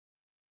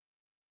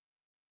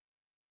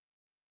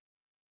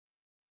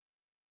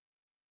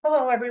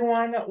Hello,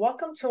 everyone.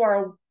 Welcome to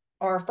our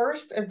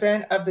first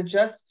event of the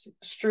Just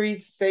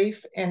Streets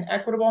Safe and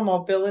Equitable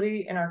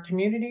Mobility in Our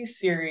Community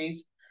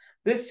series.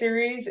 This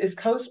series is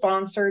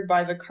co-sponsored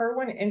by the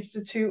Kirwan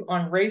Institute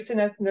on Race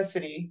and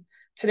Ethnicity.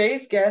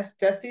 Today's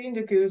guest, Desi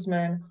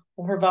Deguzman,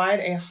 will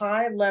provide a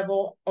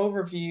high-level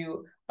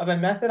overview of a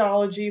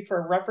methodology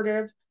for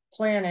reparative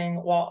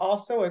planning while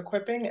also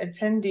equipping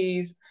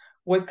attendees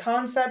with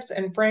concepts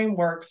and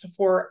frameworks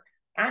for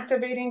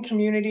activating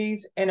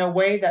communities in a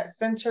way that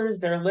centers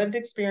their lived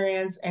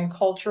experience and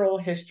cultural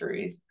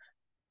histories.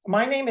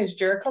 My name is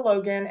Jerica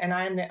Logan, and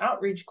I am the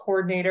Outreach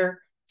Coordinator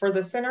for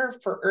the Center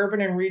for Urban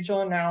and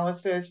Regional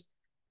Analysis,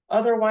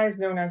 otherwise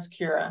known as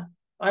CURA.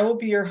 I will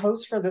be your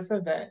host for this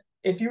event.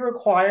 If you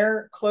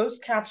require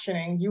closed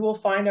captioning, you will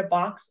find a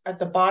box at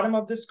the bottom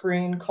of the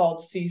screen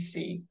called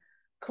CC.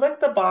 Click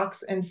the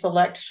box and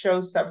select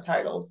Show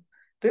Subtitles.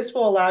 This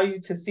will allow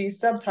you to see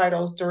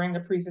subtitles during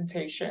the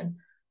presentation.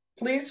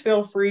 Please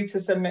feel free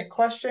to submit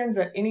questions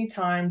at any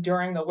time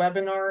during the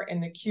webinar in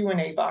the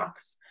Q&A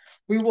box.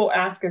 We will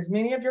ask as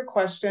many of your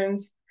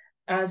questions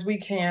as we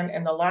can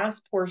in the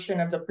last portion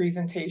of the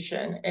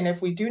presentation. And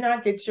if we do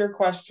not get to your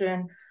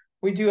question,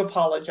 we do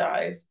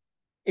apologize.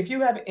 If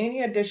you have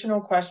any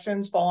additional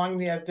questions following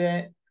the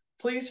event,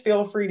 please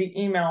feel free to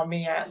email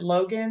me at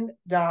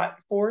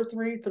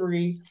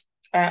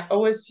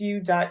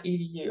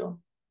logan.433@osu.edu.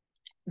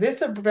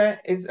 This event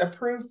is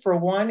approved for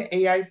one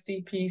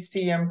AICP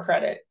CM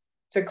credit.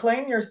 To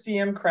claim your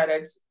CM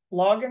credits,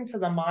 log into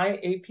the My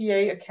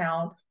APA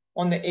account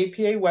on the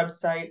APA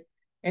website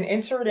and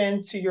enter it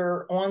into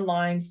your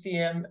online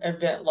CM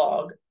event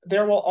log.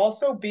 There will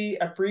also be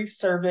a brief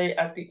survey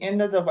at the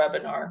end of the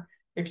webinar.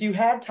 If you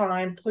have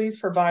time, please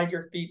provide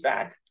your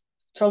feedback.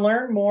 To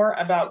learn more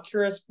about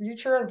CURA's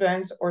future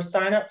events or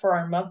sign up for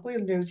our monthly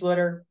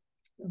newsletter,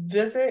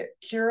 visit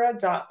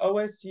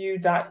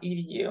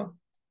cura.osu.edu.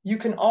 You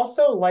can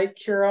also like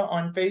CURA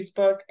on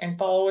Facebook and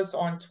follow us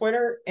on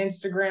Twitter,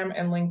 Instagram,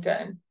 and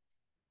LinkedIn.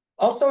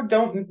 Also,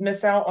 don't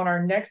miss out on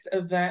our next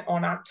event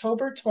on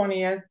October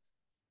 20th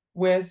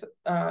with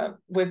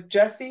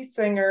Jesse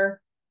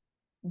Singer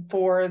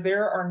for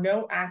There Are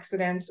No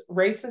Accidents,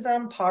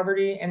 Racism,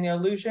 Poverty, and the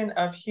Illusion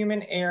of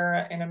Human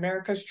Error in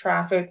America's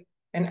Traffic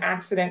and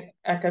Accident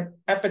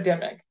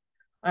Epidemic.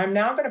 I'm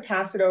now going to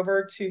pass it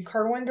over to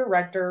Kirwan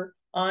Director,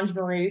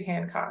 Ange-Marie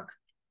Hancock.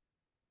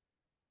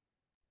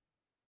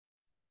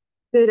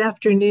 Good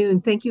afternoon.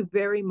 Thank you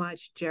very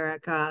much,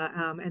 Jerica,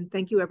 and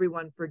thank you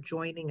everyone for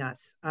joining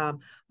us.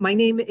 My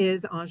name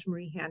is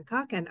Ange-Marie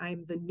Hancock, and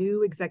I'm the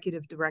new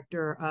Executive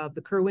Director of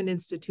the Kirwan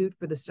Institute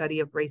for the Study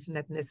of Race and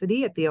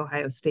Ethnicity at The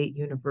Ohio State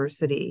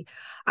University.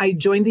 I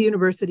joined the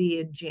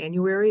university in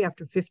January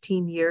after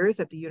 15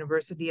 years at the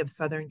University of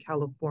Southern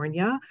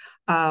California,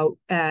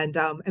 and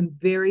am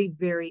very,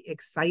 very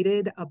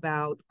excited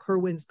about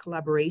Kirwan's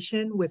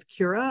collaboration with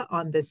CURA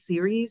on this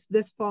series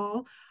this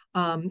fall.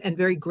 And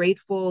very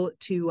grateful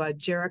to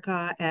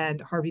Jerica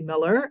and Harvey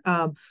Miller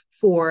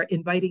for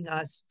inviting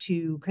us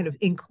to kind of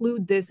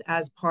include this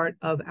as part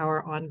of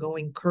our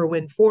ongoing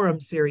Kirwan Forum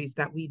series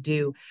that we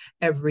do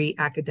every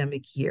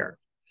academic year.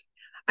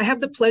 I have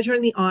the pleasure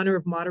and the honor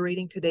of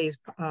moderating today's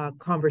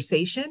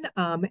conversation,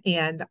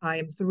 and I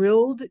am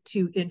thrilled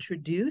to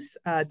introduce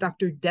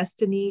Dr.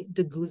 Destiny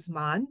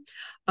Deguzman.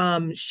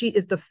 She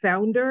is the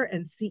founder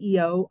and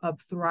CEO of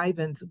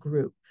Thrivance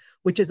Group,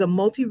 which is a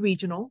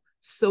multi-regional,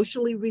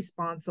 socially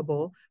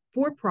responsible,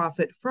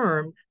 for-profit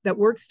firm that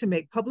works to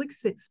make public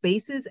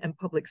spaces and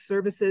public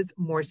services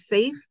more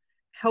safe,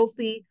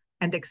 healthy,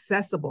 and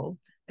accessible,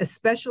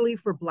 especially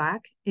for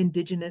Black,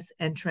 Indigenous,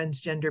 and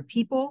transgender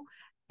people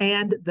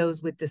and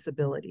those with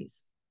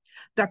disabilities.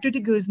 Dr.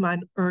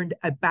 Deguzman earned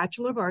a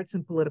Bachelor of Arts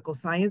in Political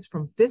Science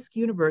from Fisk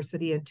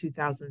University in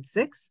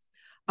 2006,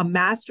 a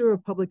Master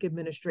of Public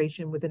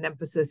Administration with an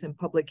emphasis in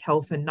Public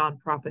Health and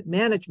Nonprofit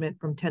Management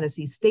from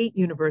Tennessee State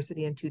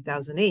University in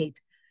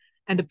 2008,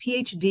 and a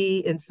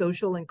PhD in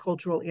Social and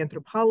Cultural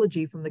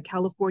Anthropology from the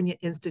California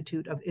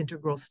Institute of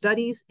Integral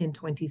Studies in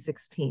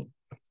 2016.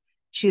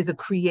 She is a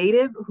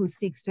creative who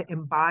seeks to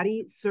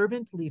embody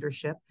servant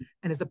leadership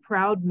and is a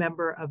proud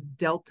member of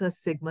Delta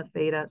Sigma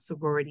Theta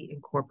Sorority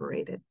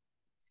Incorporated.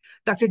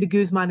 Dr.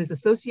 Deguzman is a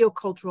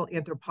socio-cultural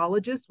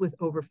anthropologist with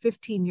over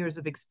 15 years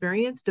of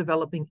experience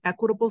developing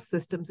equitable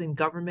systems in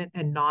government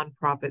and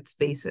nonprofit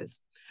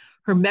spaces.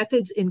 Her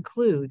methods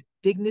include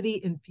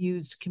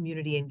dignity-infused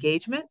community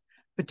engagement,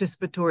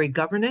 participatory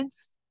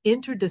governance,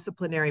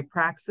 interdisciplinary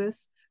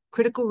praxis,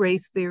 critical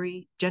race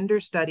theory, gender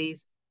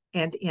studies,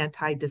 and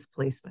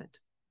anti-displacement.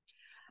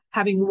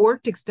 Having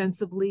worked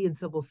extensively in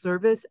civil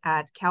service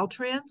at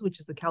CALTRANS, which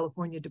is the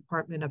California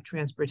Department of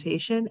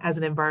Transportation, as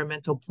an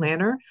environmental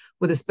planner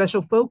with a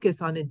special focus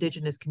on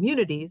Indigenous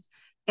communities,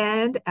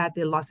 and at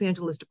the Los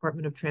Angeles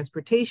Department of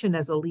Transportation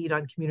as a lead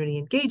on community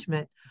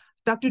engagement,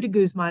 Dr.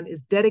 Deguzman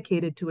is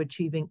dedicated to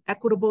achieving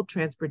equitable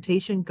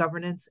transportation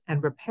governance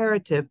and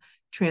reparative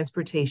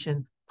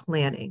transportation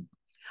planning.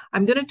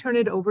 I'm going to turn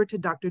it over to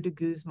Dr.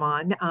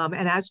 Deguzman.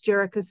 And as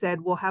Jerica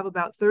said, we'll have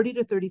about 30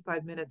 to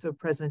 35 minutes of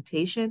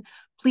presentation.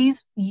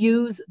 Please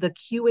use the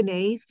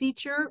Q&A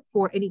feature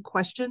for any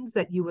questions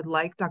that you would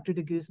like Dr.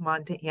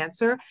 Deguzman to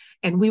answer.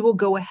 And we will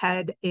go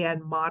ahead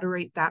and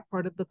moderate that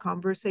part of the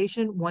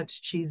conversation once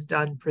she's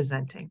done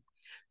presenting.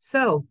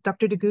 So,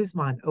 Dr.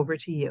 Deguzman, over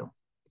to you.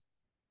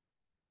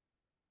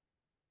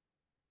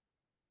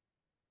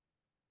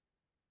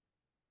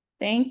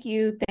 Thank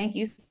you. Thank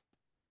you.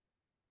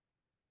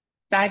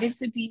 Excited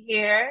to be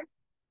here.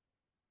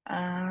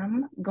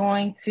 I'm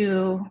going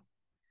to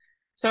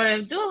sort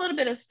of do a little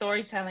bit of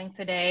storytelling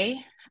today.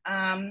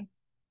 I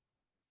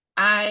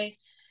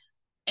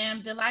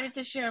am delighted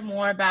to share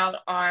more about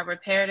our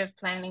reparative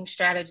planning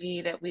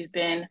strategy that we've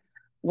been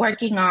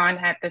working on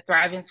at the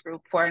Thrivance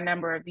Group for a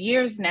number of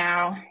years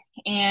now.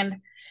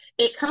 And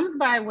it comes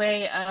by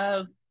way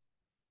of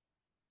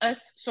us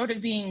sort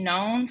of being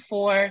known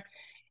for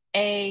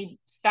a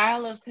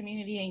style of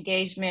community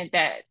engagement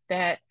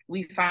that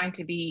we find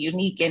to be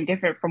unique and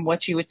different from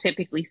what you would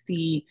typically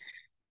see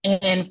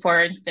in,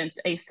 for instance,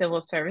 a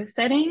civil service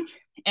setting.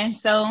 And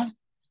so,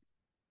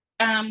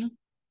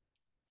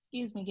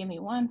 excuse me, give me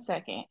 1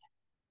 second.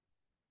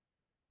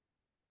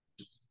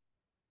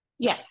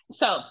 Yeah,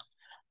 so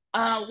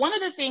one of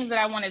the things that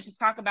I wanted to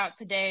talk about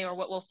today, or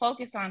what we'll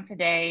focus on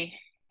today,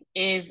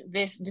 is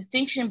this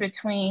distinction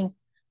between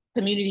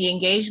community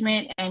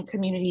engagement and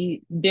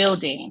community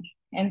building.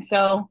 And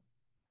so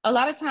a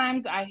lot of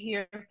times I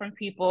hear from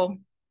people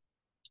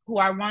who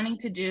are wanting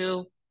to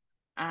do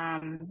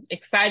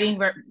exciting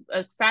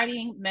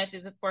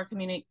methods for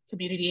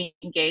community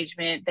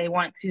engagement. They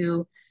want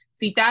to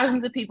see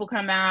thousands of people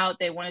come out.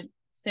 They want to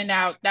send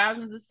out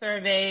thousands of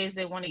surveys.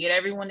 They want to get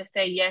everyone to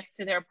say yes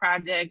to their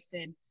projects,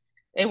 and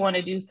they want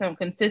to do some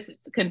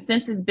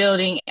consensus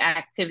building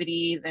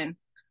activities. And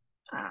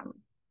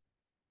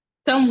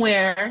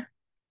somewhere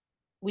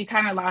we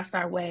kind of lost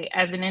our way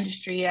as an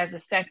industry, as a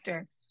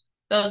sector.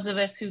 Those of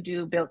us who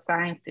do built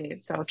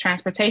sciences, so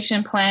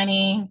transportation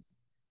planning,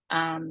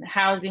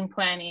 housing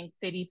planning,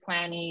 city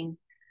planning,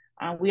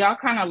 we all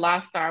kind of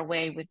lost our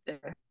way with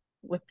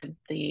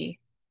the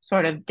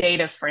sort of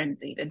data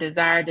frenzy, the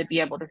desire to be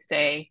able to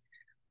say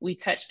we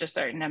touched a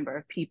certain number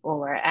of people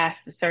or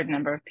asked a certain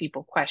number of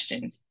people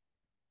questions.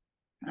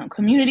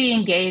 Community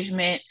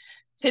engagement,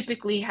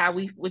 typically how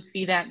we would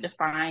see that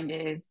defined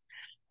is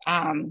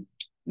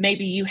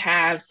maybe you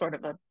have sort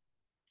of a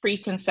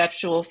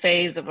pre-conceptual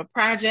phase of a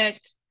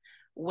project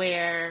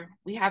where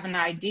we have an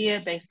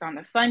idea based on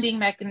the funding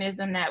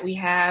mechanism that we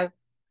have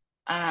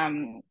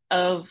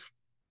of,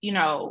 you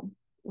know,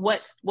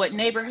 what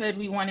neighborhood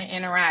we want to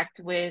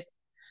interact with,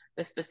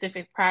 the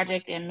specific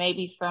project, and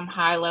maybe some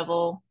high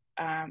level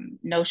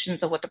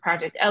notions of what the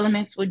project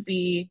elements would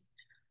be.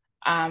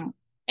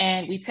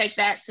 And we take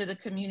that to the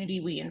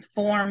community, we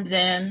inform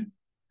them,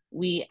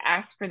 we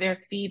ask for their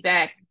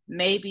feedback.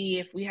 Maybe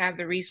if we have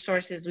the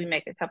resources, we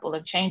make a couple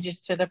of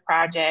changes to the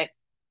project.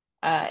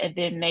 And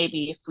then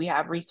maybe if we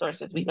have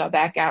resources, we go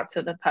back out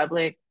to the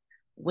public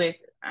with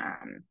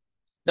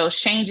those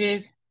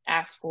changes,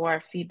 ask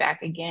for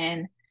feedback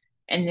again,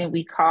 and then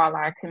we call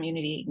our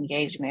community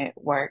engagement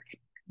work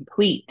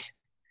complete.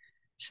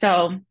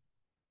 So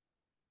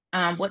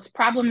what's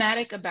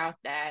problematic about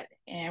that,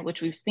 and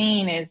which we've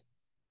seen, is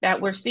that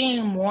we're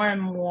seeing more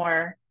and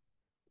more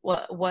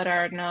what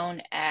are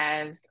known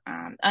as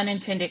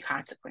unintended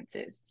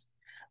consequences.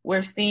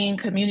 We're seeing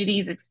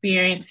communities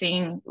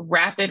experiencing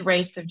rapid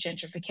rates of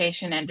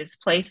gentrification and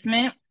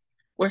displacement.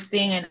 We're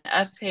seeing an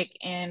uptick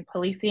in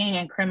policing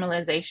and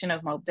criminalization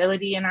of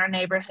mobility in our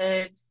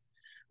neighborhoods.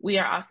 We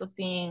are also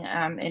seeing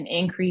an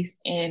increase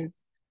in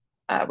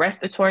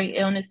respiratory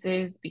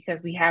illnesses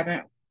because we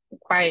haven't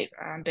quite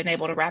been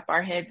able to wrap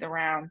our heads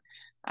around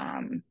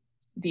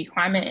the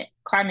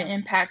climate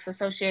impacts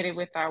associated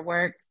with our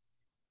work.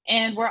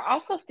 And we're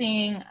also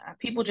seeing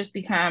people just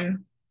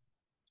become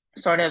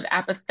sort of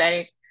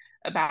apathetic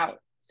about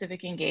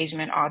civic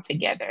engagement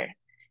altogether.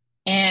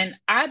 And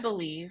I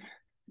believe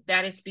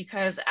that it's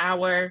because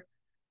our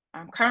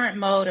current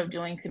mode of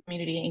doing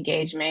community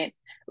engagement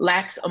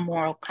lacks a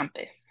moral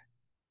compass.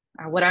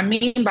 What I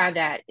mean by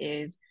that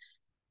is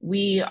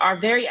we are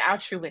very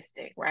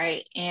altruistic,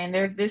 right? And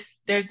there's this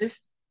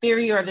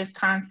theory or this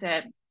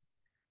concept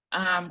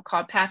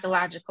called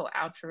pathological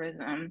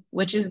altruism,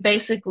 which is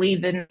basically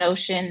the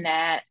notion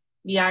that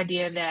the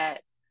idea that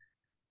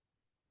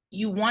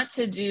you want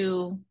to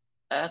do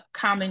a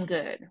common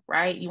good,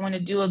 right? You want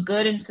to do a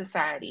good in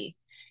society,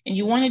 and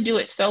you want to do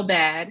it so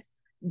bad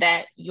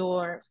that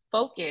your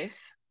focus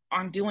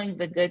on doing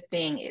the good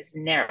thing is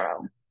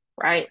narrow,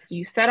 right? So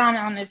you set out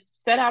on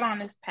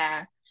this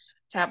path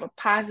to have a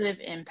positive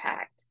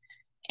impact,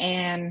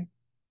 and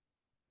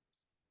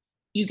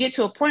you get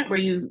to a point where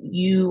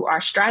you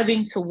are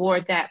striving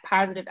toward that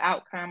positive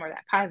outcome or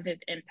that positive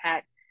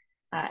impact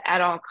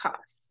at all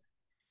costs.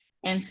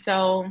 And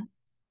so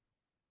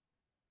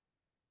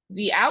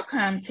the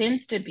outcome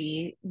tends to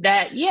be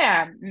that,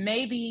 yeah,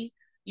 maybe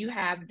you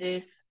have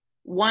this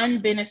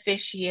one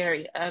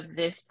beneficiary of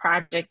this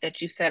project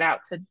that you set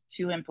out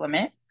to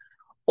implement,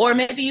 Or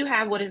maybe you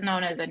have what is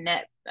known as a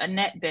net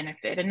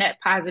benefit. A net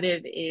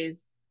positive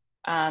is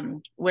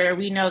where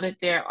we know that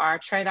there are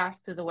trade-offs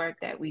to the work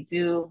that we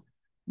do,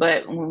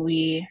 but when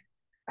we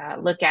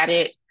look at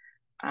it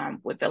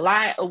with a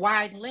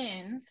wide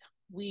lens,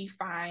 we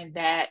find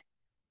that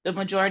the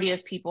majority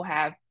of people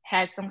have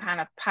had some kind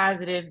of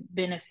positive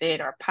benefit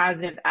or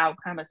positive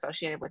outcome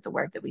associated with the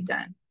work that we've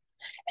done.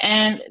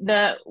 And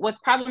what's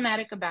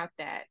problematic about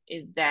that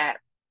is that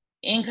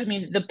in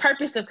community, the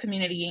purpose of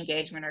community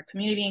engagement or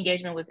community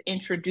engagement was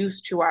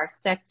introduced to our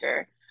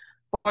sector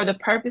for the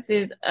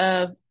purposes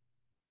of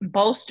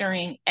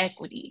bolstering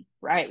equity,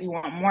 right? We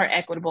want more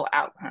equitable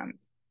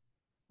outcomes.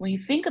 When you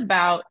think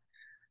about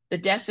the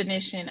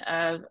definition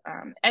of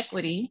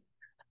equity,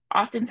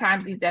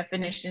 oftentimes these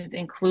definitions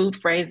include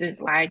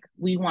phrases like,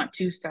 we want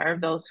to serve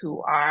those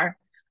who are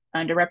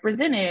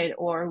underrepresented,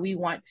 or we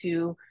want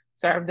to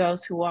serve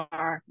those who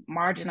are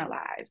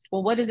marginalized.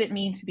 Well, what does it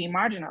mean to be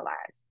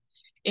marginalized?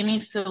 It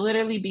means to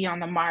literally be on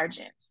the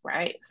margins,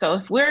 right? So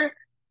if we're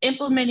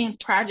implementing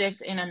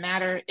projects in a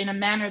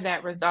manner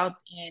that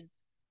results in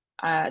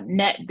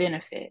net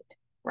benefit,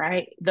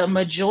 right? The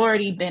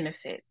majority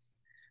benefits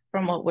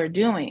from what we're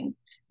doing,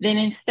 then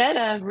instead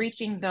of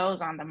reaching those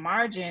on the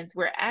margins,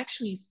 we're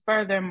actually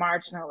further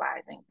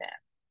marginalizing them,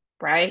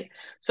 right?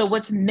 So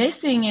what's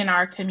missing in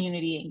our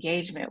community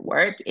engagement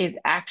work is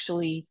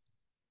actually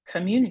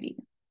community.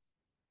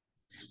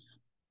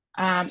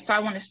 So I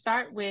want to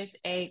start with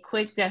a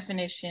quick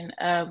definition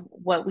of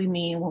what we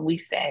mean when we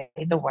say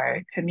the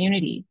word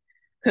community.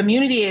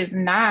 Community is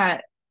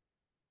not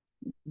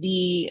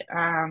the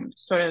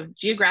sort of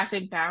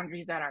geographic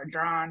boundaries that are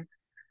drawn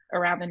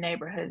around the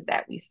neighborhoods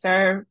that we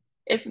serve.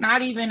 It's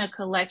not even a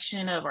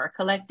collection of or a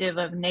collective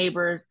of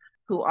neighbors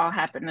who all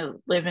happen to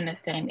live in the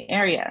same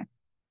area.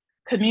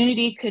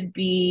 Community could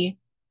be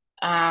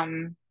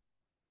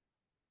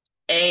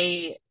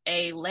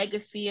a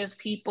legacy of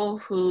people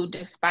who,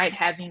 despite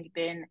having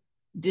been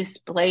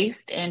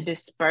displaced and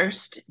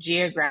dispersed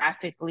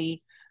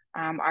geographically,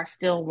 are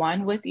still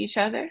one with each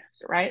other,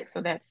 right?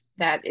 So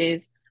that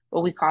is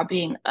what we call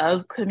being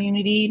of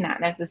community,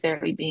 not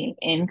necessarily being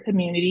in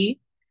community.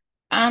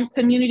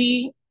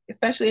 Community,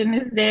 especially in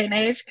this day and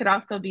age, could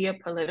also be a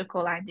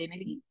political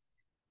identity,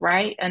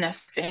 right? An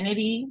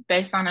affinity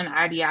based on an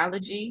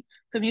ideology.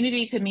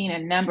 Community could mean a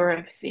number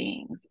of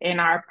things,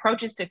 and our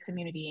approaches to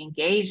community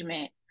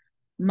engagement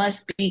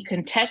must be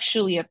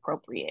contextually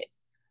appropriate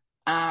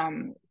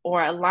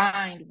or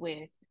aligned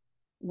with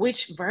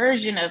which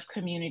version of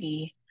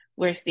community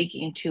we're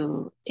seeking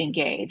to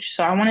engage.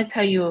 So I want to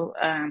tell you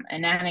an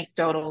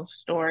anecdotal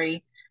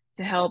story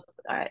to help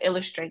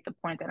illustrate the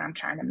point that I'm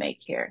trying to make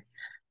here.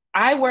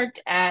 I worked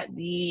at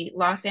the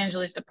Los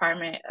Angeles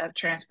Department of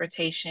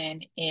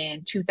Transportation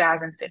in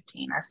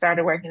 2015. I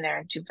started working there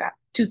in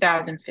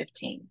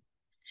 2015.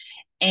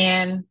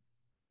 And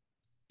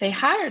they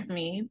hired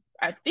me,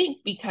 I think,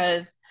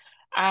 because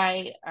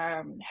I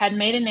had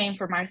made a name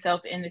for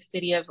myself in the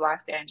city of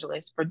Los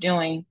Angeles for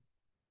doing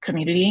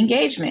community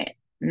engagement,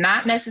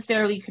 not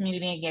necessarily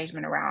community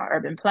engagement around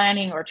urban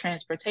planning or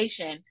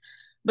transportation,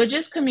 but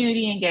just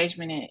community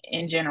engagement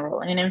in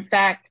general. And in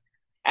fact,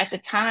 at the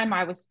time,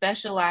 I was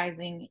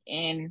specializing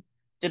in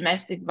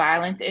domestic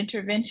violence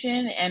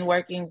intervention and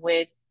working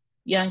with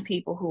young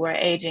people who are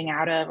aging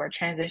out of or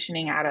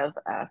transitioning out of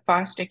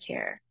foster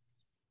care.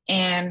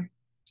 And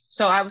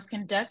so I was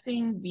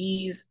conducting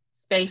these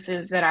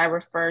spaces that I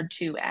referred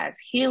to as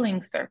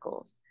healing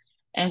circles.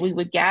 And we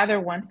would gather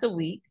once a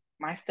week,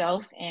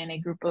 myself and a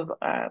group of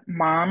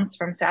moms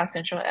from South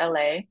Central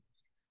LA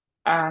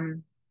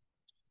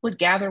would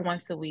gather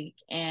once a week,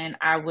 and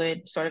I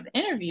would sort of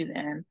interview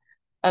them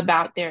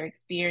about their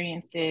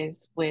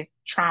experiences with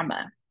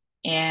trauma.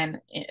 And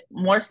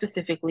more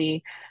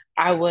specifically,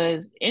 I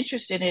was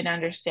interested in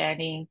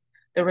understanding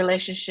the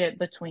relationship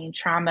between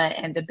trauma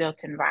and the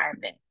built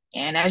environment.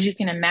 And as you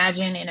can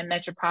imagine, in a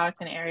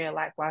metropolitan area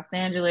like Los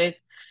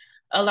Angeles,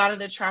 a lot of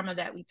the trauma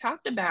that we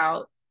talked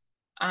about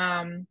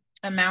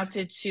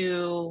amounted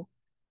to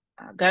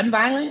gun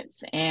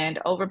violence and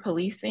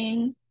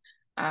over-policing,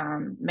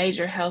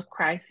 major health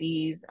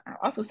crises,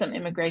 also some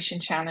immigration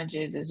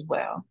challenges as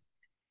well.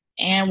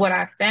 And what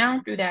I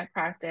found through that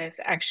process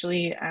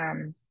actually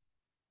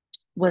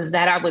was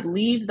that I would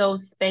leave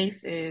those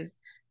spaces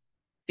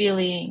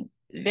feeling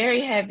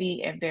very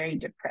heavy and very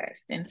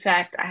depressed. In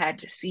fact, I had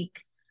to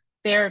seek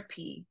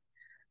therapy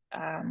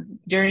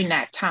during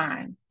that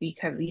time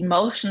because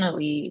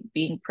emotionally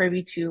being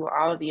privy to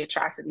all of the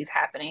atrocities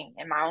happening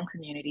in my own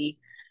community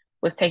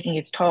was taking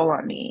its toll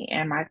on me.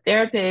 And my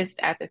therapist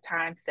at the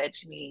time said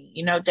to me,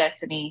 you know,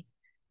 Destiny,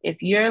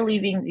 if you're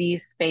leaving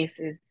these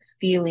spaces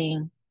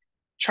feeling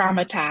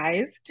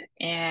traumatized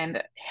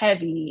and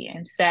heavy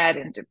and sad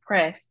and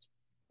depressed,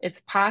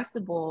 it's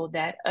possible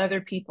that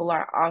other people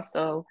are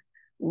also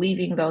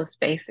leaving those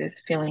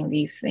spaces feeling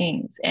these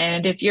things.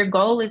 And if your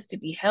goal is to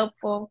be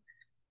helpful,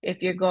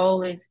 if your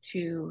goal is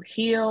to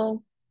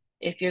heal,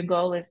 if your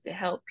goal is to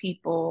help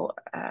people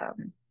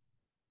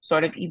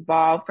sort of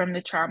evolve from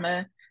the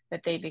trauma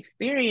that they've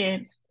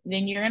experienced,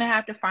 then you're going to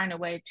have to find a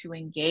way to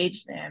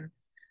engage them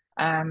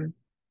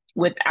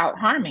without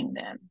harming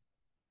them.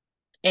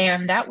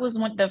 And that was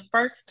the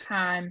first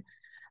time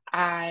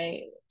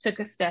I took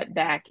a step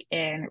back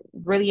and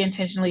really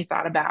intentionally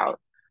thought about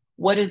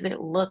what does it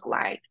look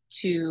like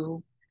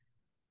to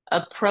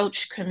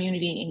approach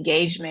community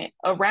engagement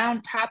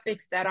around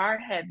topics that are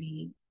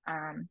heavy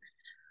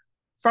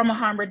from a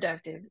harm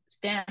reductive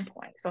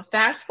standpoint. So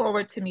fast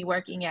forward to me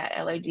working at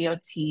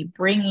LADOT,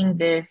 bringing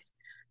this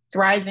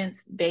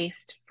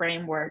Thrivance-based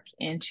framework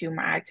into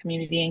my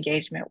community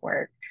engagement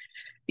work.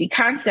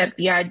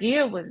 The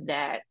idea was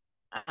that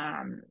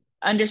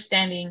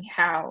understanding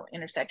how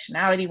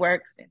intersectionality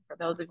works, and for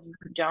those of you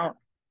who don't,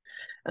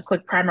 a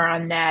quick primer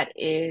on that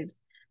is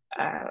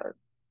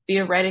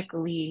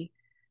theoretically,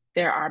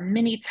 there are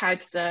many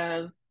types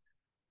of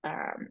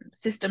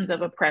systems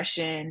of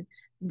oppression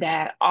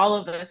that all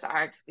of us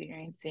are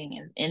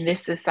experiencing in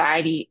this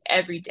society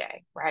every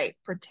day, right?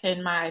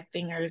 Pretend my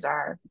fingers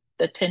are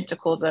the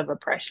tentacles of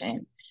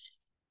oppression.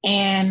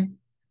 And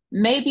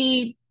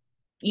maybe,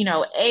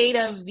 8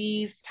 of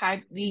these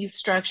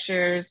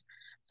structures,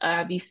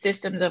 these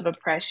systems of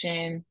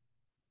oppression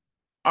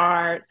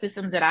are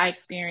systems that I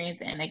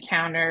experience and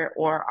encounter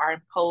or are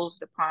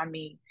imposed upon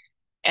me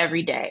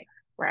every day,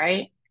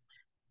 right?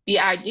 The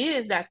idea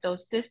is that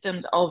those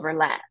systems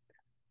overlap,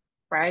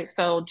 right?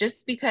 So just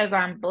because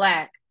I'm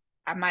Black,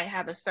 I might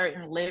have a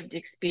certain lived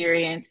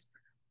experience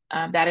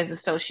that is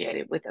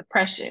associated with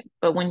oppression.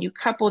 But when you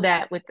couple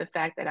that with the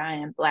fact that I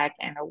am Black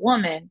and a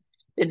woman,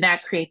 then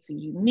that creates a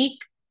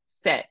unique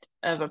set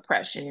of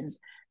oppressions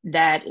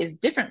that is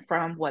different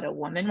from what a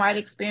woman might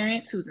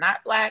experience who's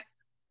not Black,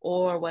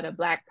 or what a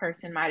Black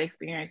person might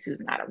experience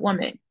who's not a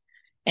woman.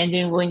 And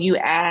then when you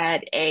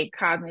add a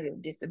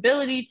cognitive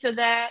disability to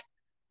that,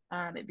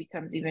 it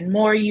becomes even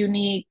more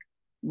unique.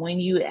 When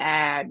you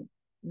add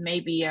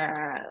maybe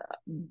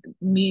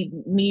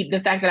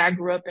the fact that I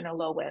grew up in a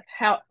low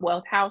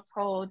wealth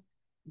household,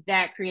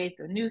 that creates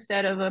a new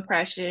set of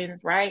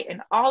oppressions, right?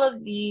 And all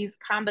of these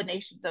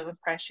combinations of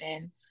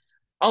oppression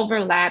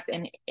overlap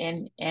and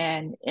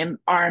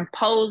are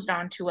imposed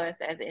onto us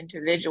as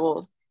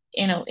individuals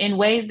in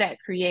ways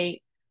that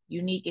create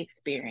unique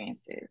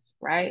experiences,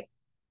 right?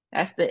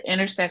 That's the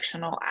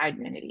intersectional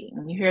identity.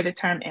 When you hear the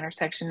term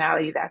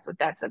intersectionality, that's what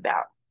that's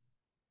about.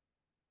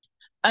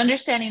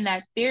 Understanding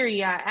that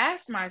theory, I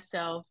asked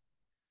myself,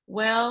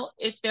 well,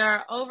 if there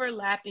are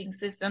overlapping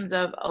systems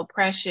of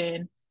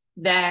oppression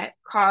that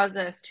cause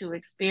us to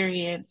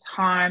experience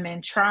harm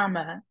and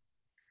trauma,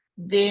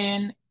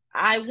 then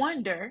I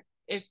wonder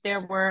if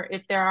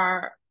there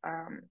are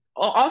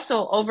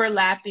also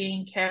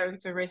overlapping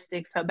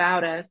characteristics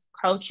about us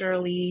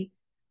culturally,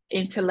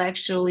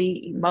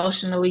 intellectually,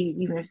 emotionally,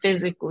 even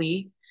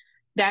physically,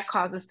 that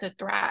cause us to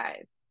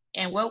thrive.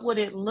 And what would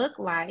it look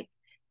like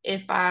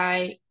if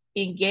I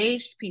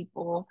engaged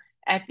people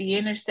at the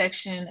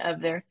intersection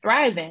of their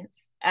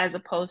thrivance as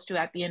opposed to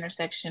at the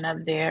intersection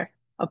of their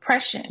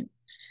oppression?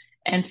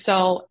 And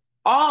so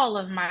all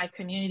of my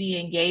community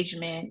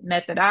engagement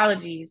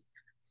methodologies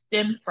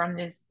stem from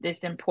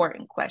this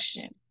important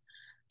question.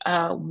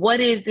 What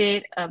is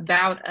it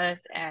about us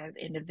as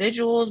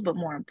individuals, but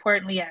more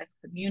importantly as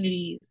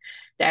communities,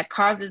 that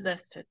causes us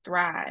to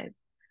thrive,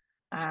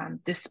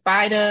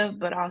 despite of,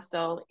 but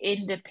also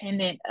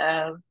independent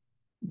of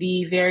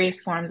the various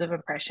forms of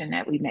oppression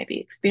that we may be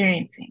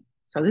experiencing?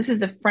 So this is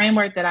the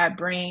framework that I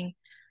bring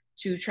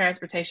to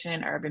transportation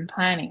and urban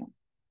planning.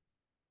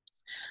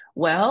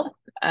 Well,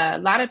 a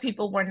lot of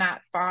people were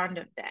not fond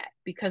of that,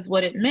 because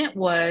what it meant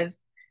was,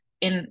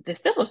 in the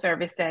civil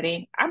service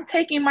setting, I'm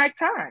taking my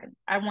time.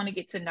 I want to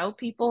get to know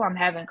people. I'm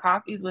having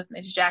coffees with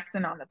Ms.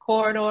 Jackson on the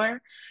corridor.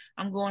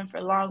 I'm going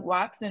for long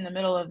walks in the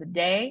middle of the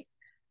day.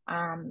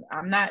 I'm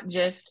not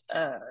just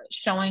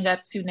showing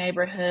up to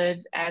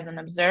neighborhoods as an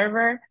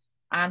observer.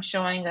 I'm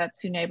showing up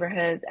to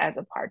neighborhoods as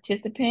a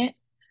participant,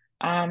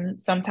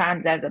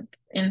 sometimes as an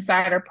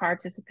insider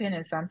participant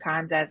and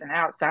sometimes as an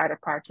outsider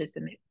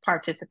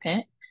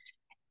participant.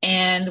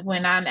 And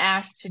when I'm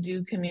asked to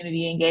do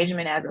community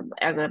engagement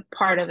as a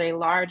part of a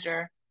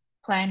larger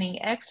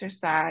planning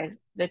exercise,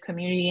 the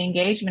community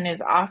engagement is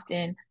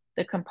often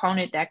the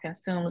component that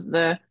consumes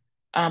the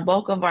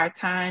bulk of our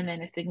time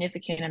and a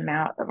significant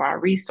amount of our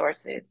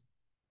resources.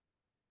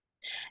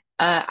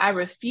 I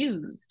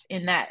refused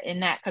in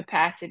that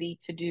capacity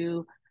to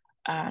do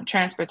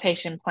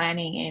transportation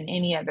planning in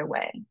any other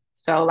way.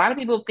 So a lot of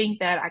people think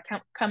that I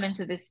come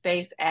into this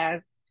space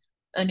as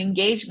an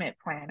engagement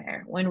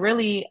planner, when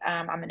really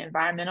I'm an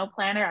environmental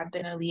planner. I've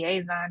been a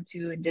liaison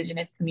to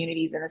Indigenous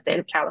communities in the state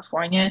of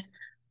California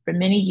for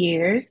many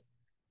years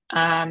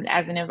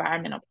as an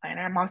environmental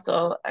planner. I'm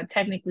also a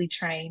technically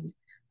trained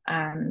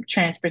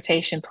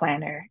transportation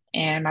planner,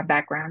 and my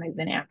background is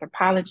in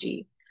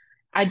anthropology.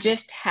 I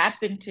just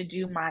happen to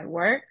do my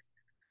work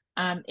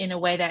in a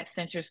way that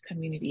centers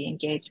community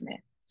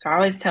engagement. So I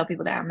always tell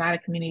people that I'm not a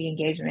community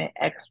engagement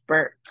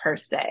expert per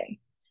se,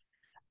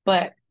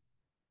 but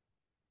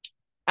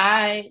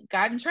I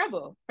got in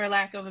trouble, for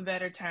lack of a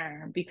better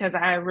term, because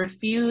I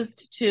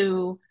refused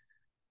to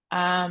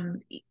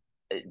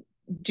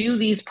do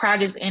these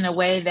projects in a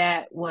way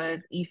that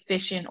was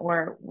efficient,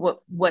 or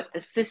what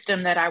the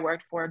system that I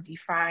worked for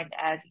defined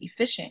as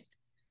efficient.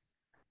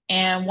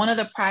 And one of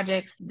the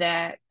projects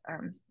that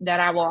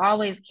I will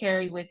always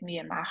carry with me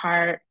in my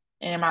heart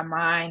and in my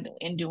mind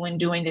in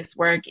doing this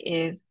work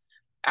is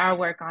our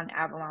work on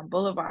Avalon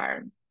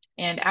Boulevard.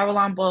 And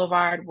Avalon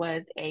Boulevard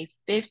was a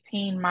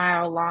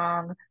 15-mile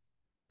long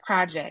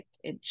project.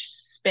 It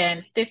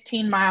spanned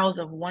 15 miles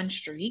of one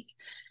street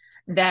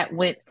that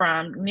went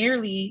from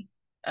nearly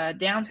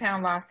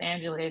downtown Los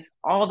Angeles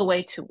all the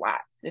way to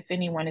Watts. If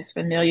anyone is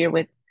familiar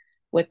with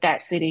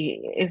that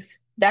city,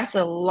 that's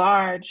a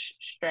large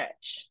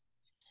stretch.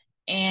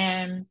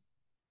 And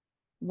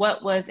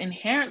what was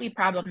inherently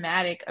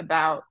problematic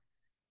about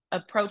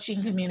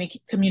approaching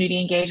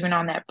community engagement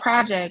on that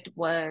project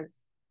was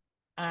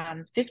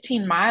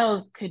 15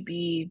 miles could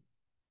be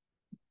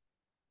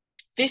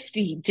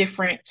 50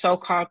 different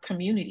so-called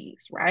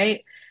communities,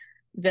 right?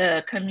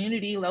 The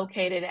community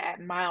located at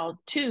mile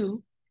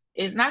 2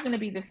 is not going to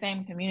be the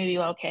same community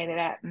located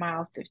at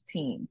mile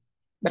 15.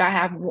 But I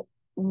have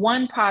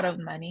one pot of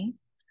money,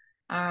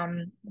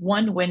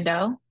 one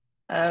window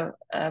of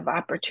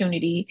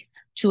opportunity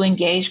to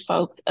engage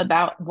folks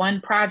about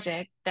one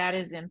project that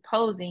is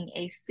imposing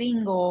a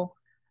single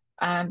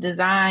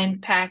design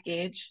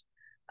package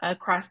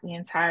across the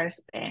entire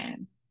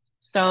span.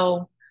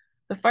 So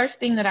the first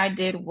thing that I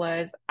did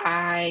was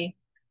I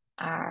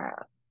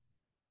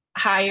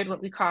hired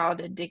what we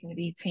called a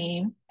dignity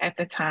team at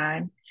the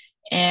time.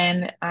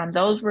 And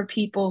those were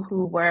people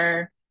who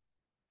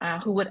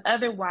would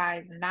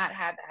otherwise not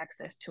have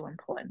access to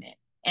employment,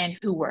 and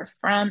who were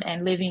from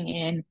and living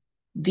in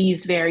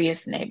these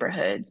various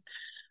neighborhoods.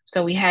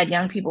 So we had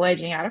young people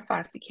aging out of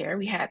foster care.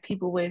 We had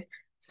people with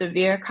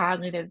severe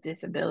cognitive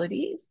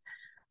disabilities.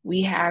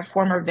 We had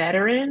former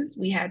veterans.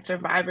 We had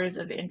survivors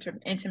of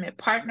intimate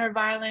partner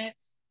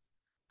violence.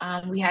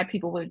 We had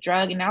people with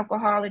drug and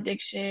alcohol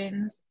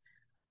addictions.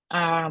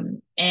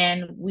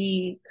 And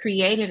we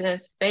created a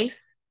space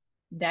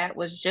that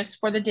was just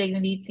for the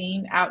dignity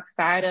team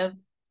outside of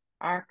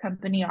our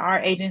company, our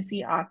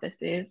agency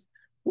offices,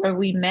 where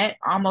we met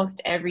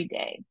almost every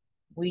day.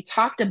 We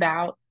talked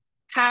about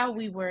how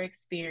we were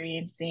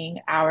experiencing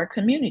our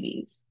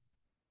communities.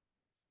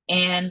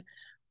 And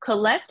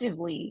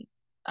collectively,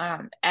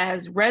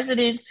 as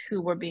residents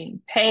who were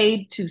being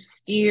paid to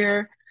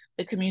steer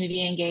the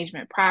community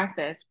engagement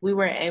process, we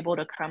were able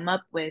to come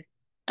up with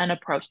an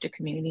approach to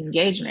community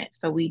engagement.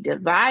 So we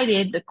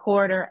divided the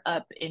corridor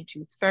up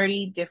into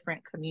 30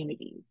 different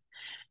communities.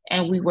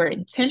 And we were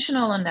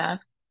intentional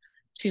enough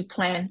to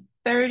plan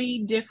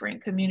 30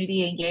 different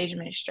community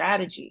engagement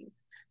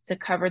strategies to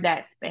cover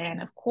that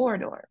span of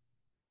corridor.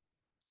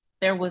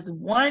 There was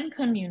one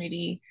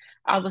community,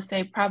 I would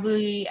say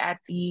probably at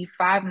the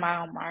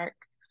 5-mile mark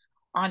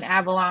on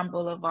Avalon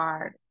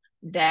Boulevard,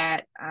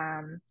 that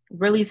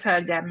really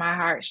tugged at my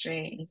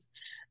heartstrings,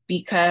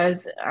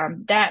 because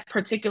that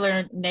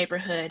particular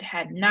neighborhood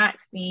had not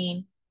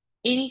seen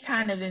any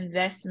kind of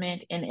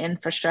investment in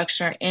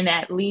infrastructure in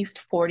at least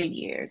 40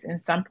 years, in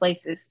some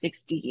places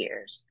 60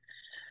 years.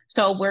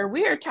 So where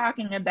we're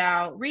talking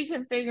about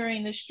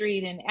reconfiguring the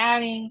street and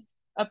adding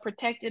a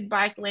protected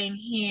bike lane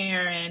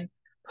here and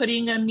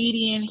putting a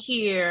median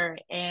here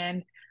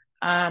and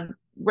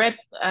red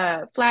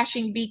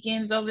flashing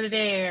beacons over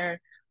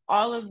there,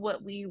 all of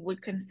what we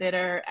would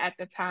consider at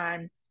the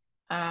time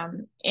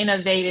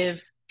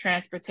innovative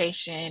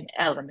transportation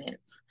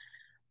elements.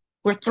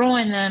 We're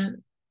throwing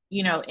them,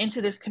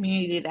 into this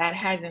community that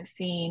hasn't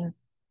seen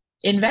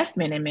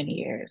investment in many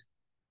years.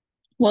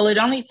 Well, it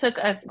only took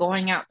us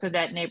going out to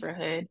that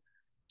neighborhood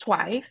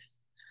twice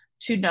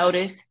to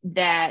notice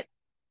that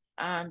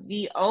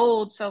the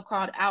old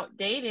so-called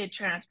outdated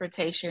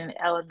transportation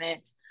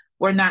elements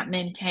were not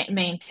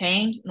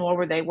maintained, nor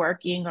were they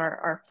working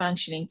or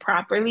functioning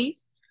properly.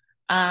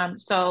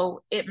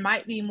 So it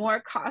might be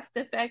more cost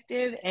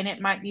effective, and it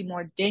might be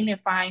more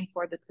dignifying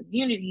for the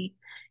community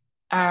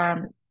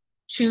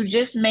to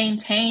just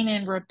maintain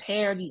and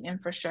repair the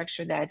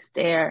infrastructure that's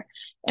there.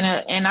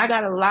 And I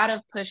got a lot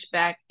of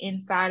pushback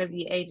inside of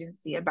the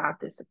agency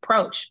about this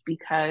approach,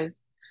 because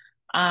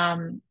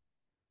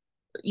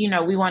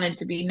we wanted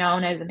to be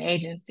known as an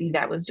agency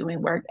that was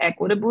doing work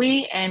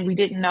equitably, and we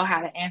didn't know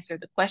how to answer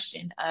the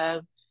question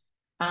of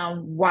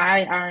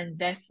why our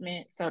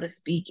investment, so to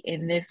speak,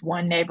 in this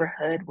one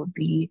neighborhood would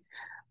be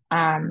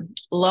fiscally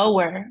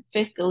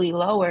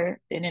lower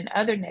than in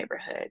other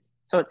neighborhoods.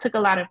 So it took a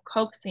lot of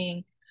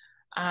coaxing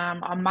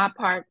on my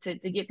part to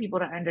get people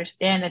to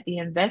understand that the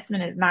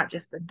investment is not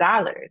just the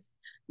dollars.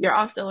 You're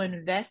also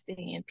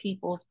investing in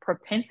people's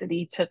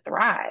propensity to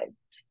thrive.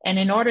 And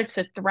in order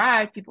to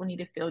thrive, people need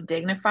to feel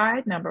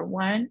dignified, number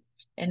one.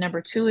 And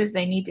number two is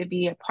they need to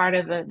be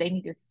they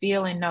need to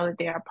feel and know that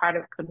they are a part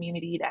of a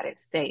community that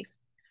is safe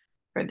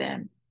for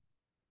them.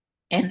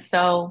 And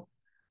so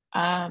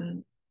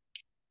after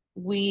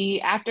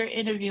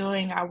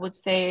interviewing, I would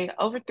say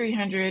over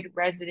 300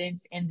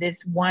 residents in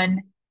this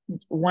one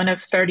of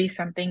 30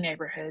 something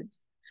neighborhoods,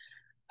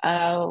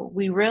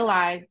 we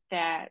realized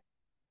that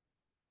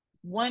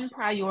one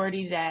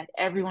priority that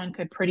everyone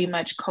could pretty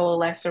much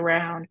coalesce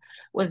around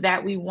was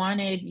that we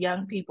wanted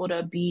young people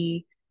to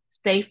be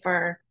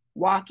safer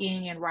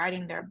walking and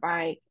riding their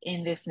bike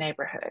in this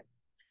neighborhood.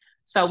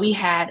 So we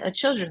had a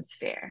children's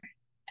fair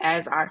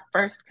as our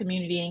first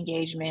community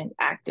engagement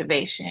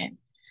activation.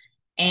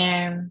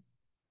 And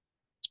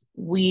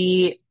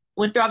we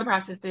went through all the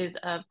processes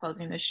of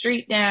closing the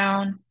street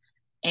down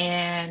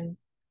and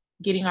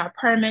getting our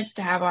permits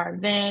to have our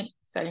event,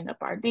 setting up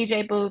our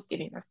DJ booth,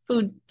 getting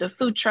the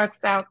food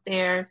trucks out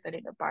there,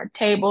 setting up our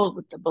tables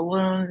with the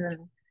balloons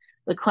and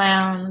the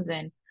clowns.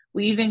 And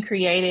we even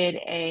created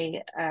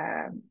a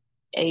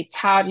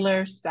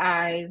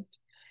toddler-sized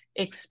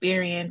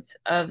experience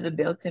of the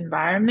built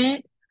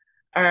environment,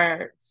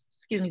 or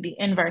excuse me, the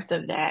inverse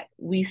of that.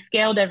 We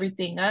scaled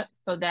everything up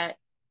so that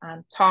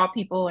tall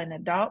people and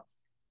adults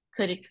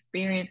could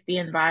experience the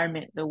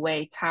environment the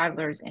way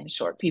toddlers and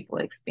short people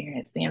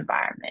experience the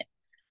environment,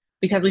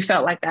 because we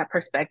felt like that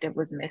perspective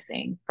was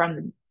missing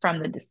from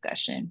the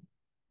discussion.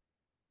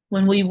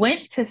 When we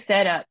went to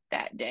set up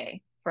that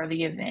day for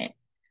the event,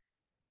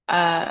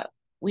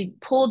 we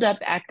pulled up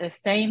at the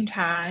same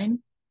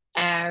time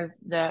as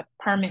the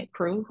permit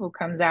crew who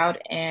comes out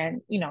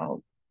and, you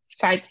know,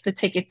 cites the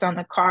tickets on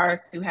the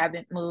cars who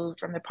haven't moved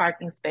from the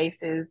parking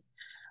spaces,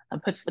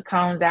 and puts the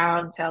cones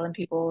out and telling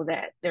people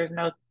that there's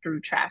no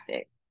through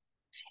traffic.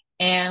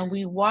 And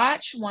we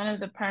watched one of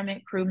the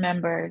permit crew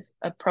members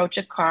approach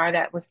a car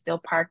that was still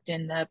parked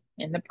in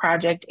the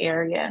project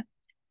area,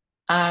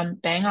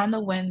 bang on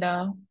the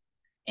window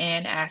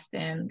and ask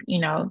them, you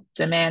know,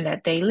 demand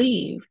that they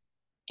leave.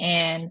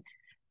 And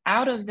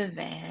out of the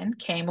van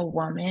came a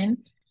woman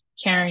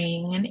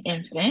carrying an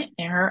infant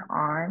in her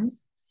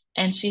arms.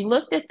 And she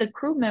looked at the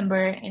crew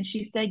member and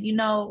she said, you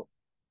know,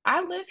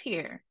 I live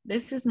here.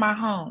 This is my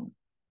home.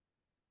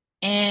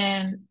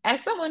 And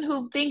as someone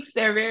who thinks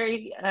they're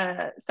very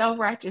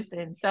self-righteous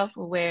and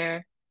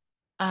self-aware,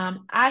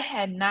 I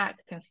had not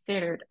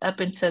considered up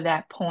until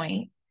that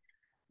point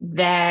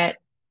that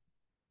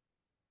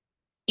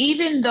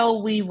even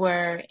though we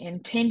were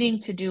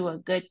intending to do a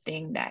good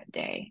thing that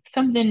day,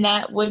 something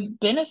that would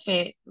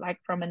benefit, like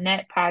from a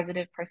net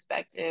positive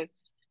perspective,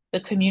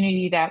 the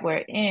community that we're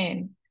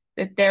in,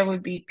 that there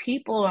would be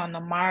people on the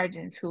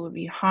margins who would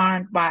be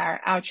harmed by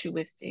our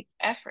altruistic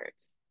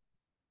efforts.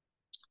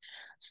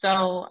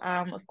 So,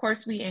 of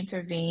course, we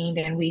intervened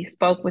and we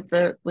spoke with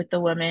the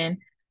woman,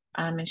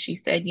 and she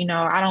said, you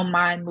know, I don't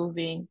mind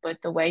moving,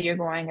 but the way you're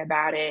going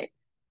about it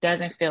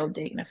doesn't feel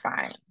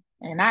dignified.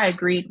 And I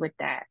agreed with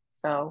that.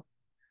 So,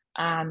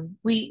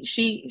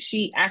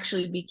 she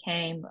actually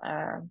became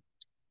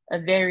a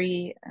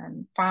very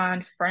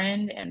fond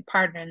friend and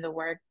partner in the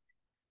work.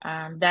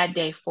 That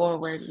day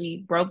forward,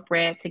 we broke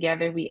bread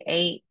together, we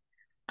ate.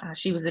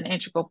 She was an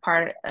integral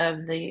part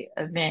of the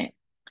event.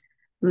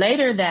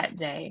 Later that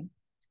day,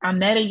 I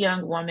met a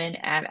young woman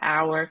at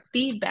our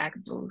feedback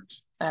booth.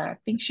 I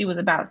think she was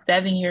about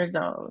 7 years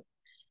old.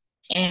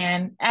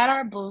 And at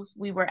our booth,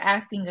 we were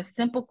asking a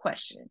simple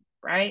question,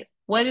 right?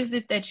 What is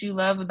it that you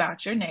love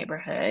about your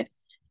neighborhood?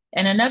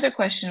 And another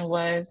question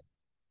was,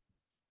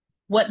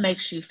 what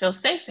makes you feel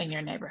safe in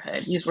your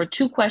neighborhood? These were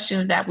two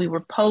questions that we were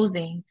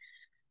posing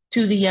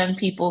to the young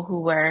people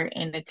who were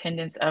in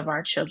attendance of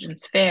our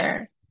children's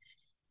fair.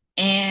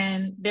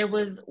 And there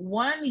was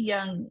one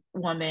young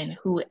woman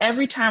who,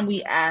 every time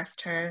we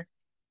asked her,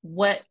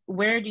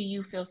 where do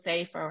you feel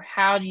safe, or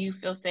how do you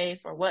feel safe,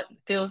 or what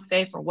feels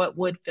safe, or what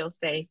would feel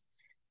safe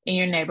in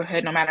your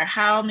neighborhood, no matter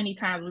how many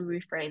times we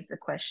rephrased the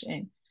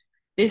question,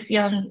 this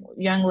young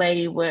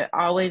lady would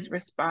always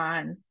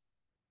respond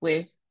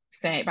by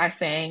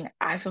saying,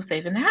 I feel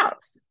safe in the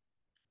house.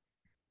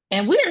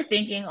 And we were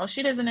thinking, oh,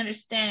 she doesn't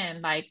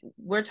understand. Like,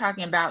 we're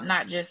talking about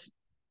not just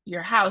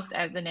your house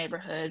as the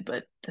neighborhood,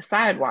 but the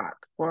sidewalk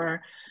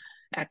or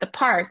at the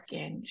park.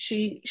 And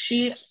she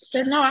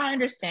said, no, I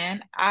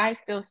understand. I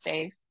feel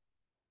safe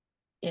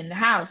in the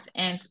house.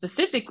 And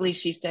specifically,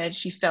 she said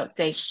she felt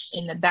safe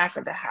in the back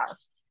of the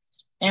house.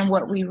 And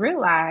what we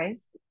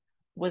realized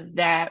was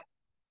that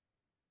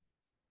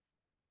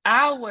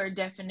our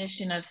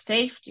definition of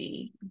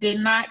safety did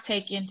not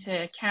take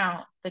into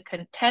account the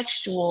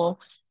contextual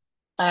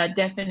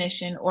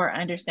definition or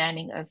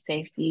understanding of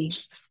safety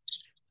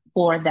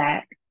for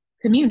that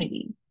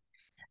community.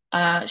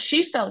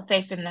 She felt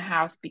safe in the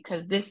house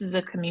because this is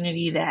a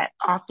community that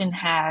often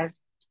has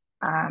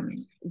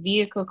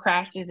vehicle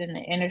crashes in the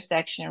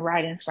intersection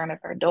right in front of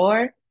her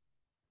door.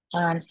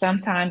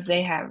 Sometimes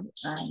they have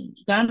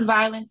gun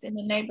violence in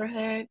the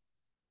neighborhood,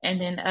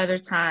 and then other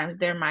times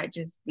there might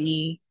just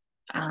be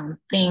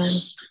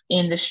things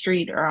in the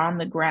street or on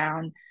the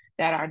ground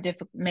that are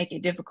make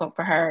it difficult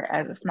for her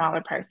as a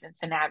smaller person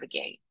to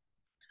navigate.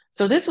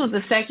 So this was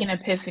the second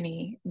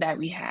epiphany that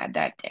we had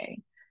that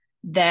day,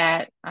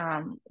 that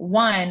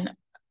one,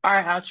 our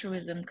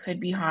altruism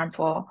could be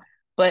harmful,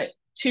 but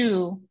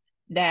two,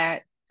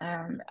 that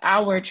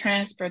our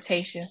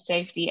transportation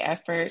safety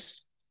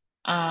efforts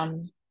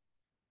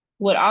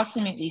would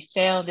ultimately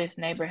fail this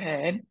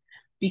neighborhood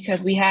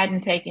because we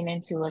hadn't taken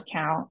into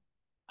account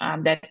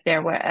that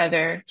there were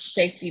other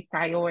safety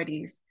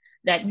priorities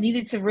that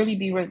needed to really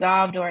be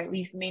resolved or at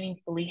least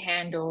meaningfully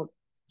handled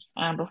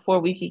before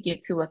we could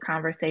get to a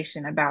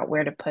conversation about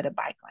where to put a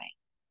bike lane.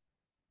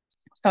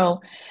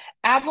 So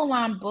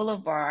Avalon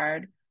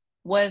Boulevard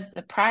was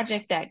the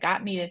project that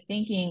got me to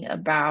thinking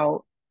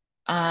about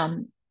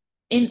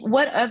in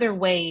what other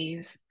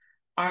ways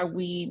are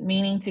we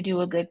meaning to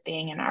do a good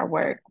thing in our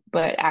work,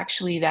 but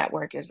actually that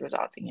work is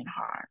resulting in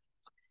harm.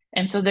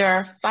 And so there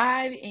are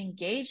 5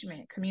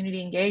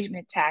 community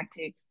engagement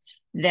tactics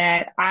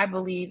that I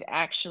believe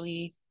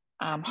actually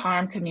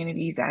harm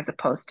communities as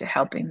opposed to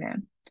helping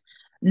them.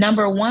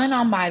 Number 1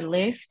 on my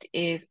list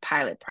is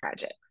pilot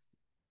projects.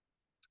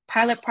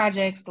 Pilot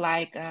projects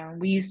like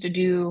we used to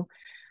do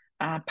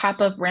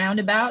pop-up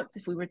roundabouts.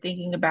 If we were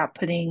thinking about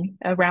putting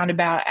a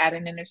roundabout at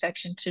an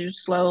intersection to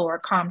slow or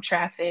calm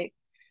traffic,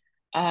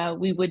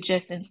 we would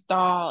just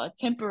install a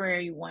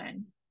temporary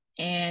one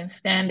and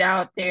stand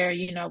out there,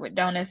 you know, with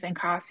donuts and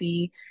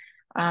coffee,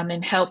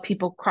 and help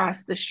people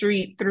cross the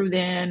street through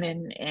them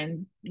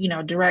and you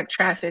know, direct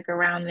traffic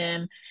around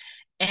them.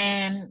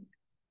 And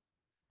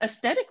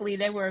aesthetically,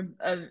 they were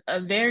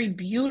a very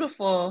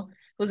beautiful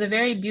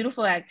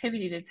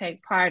activity to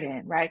take part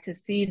in, right? To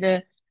see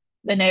the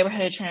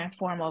neighborhood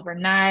transform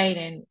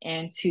overnight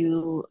and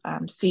to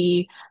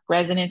see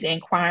residents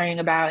inquiring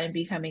about and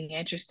becoming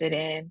interested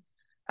in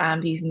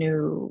these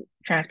new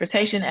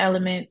transportation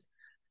elements.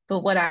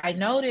 But what I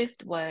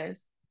noticed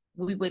was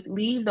we would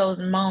leave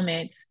those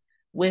moments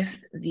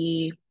with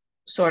the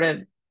sort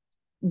of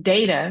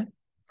data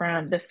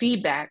from the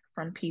feedback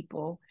from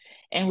people,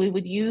 and we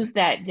would use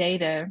that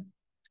data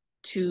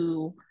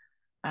to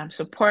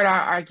support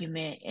our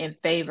argument in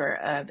favor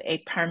of a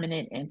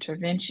permanent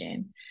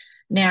intervention.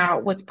 Now,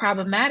 what's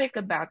problematic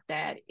about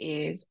that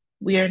is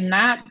we are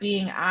not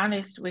being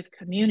honest with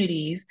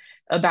communities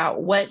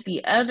about what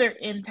the other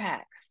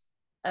impacts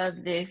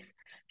of this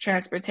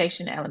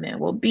transportation element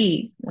will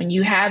be. When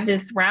you have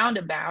this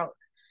roundabout,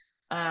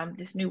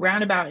 this new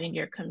roundabout in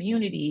your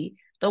community,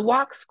 the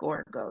walk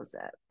score goes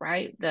up,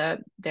 right?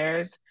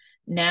 There's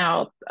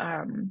now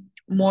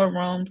more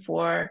room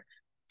for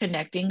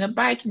connecting a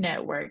bike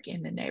network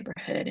in the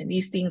neighborhood. And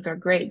these things are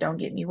great, don't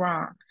get me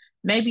wrong.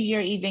 Maybe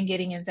you're even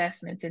getting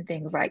investments in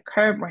things like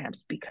curb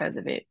ramps because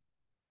of it.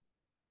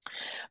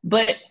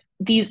 But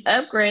these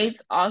upgrades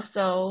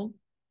also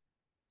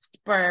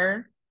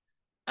spur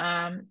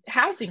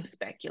housing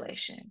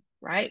speculation,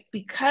 right?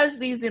 Because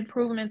these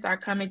improvements are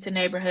coming to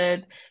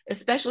neighborhoods,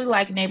 especially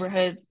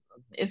neighborhoods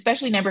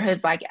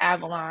like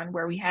Avalon,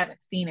 where we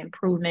haven't seen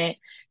improvement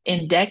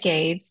in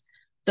decades.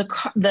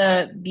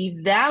 The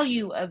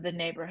value of the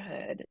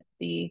neighborhood,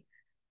 the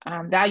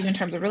value in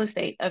terms of real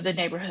estate of the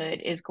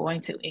neighborhood is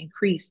going to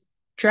increase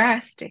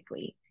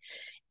drastically.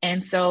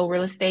 And so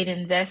real estate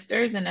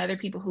investors and other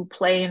people who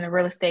play in the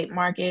real estate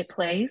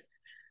marketplace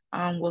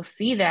will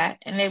see that,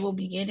 and they will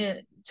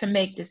begin to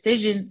make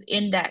decisions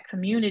in that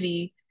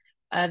community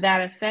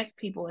that affect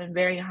people in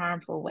very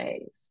harmful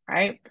ways,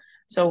 right?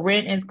 So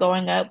rent is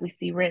going up. We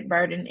see rent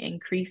burden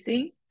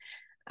increasing.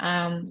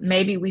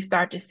 Maybe we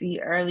start to see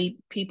early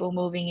people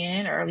moving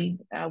in, early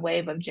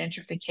wave of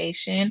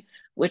gentrification,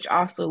 which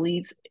also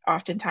leads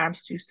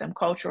oftentimes to some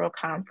cultural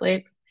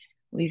conflicts.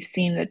 We've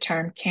seen the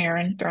term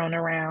Karen thrown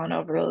around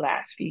over the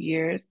last few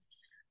years.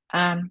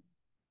 And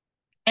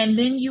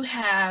then you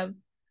have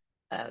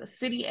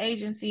city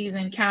agencies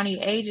and county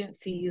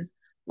agencies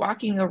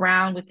walking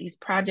around with these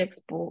project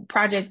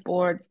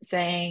boards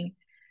saying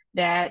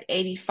that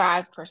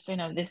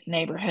 85% of this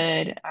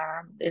neighborhood,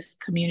 this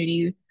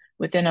community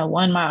within a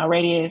 1-mile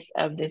radius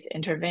of this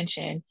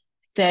intervention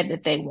said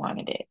that they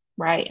wanted it,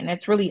 right? And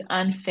it's really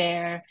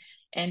unfair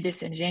and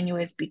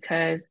disingenuous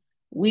because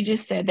we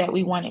just said that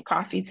we wanted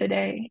coffee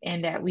today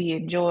and that we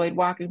enjoyed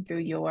walking through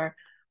your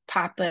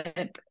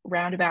pop-up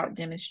roundabout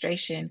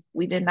demonstration.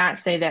 We did not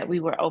say that we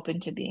were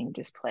open to being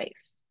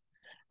displaced,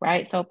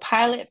 right? So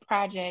pilot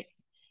projects,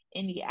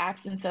 in the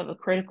absence of a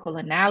critical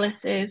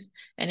analysis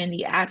and in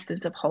the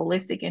absence of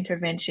holistic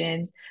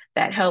interventions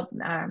that help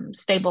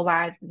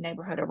stabilize the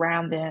neighborhood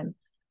around them,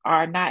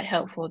 are not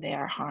helpful, they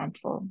are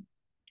harmful.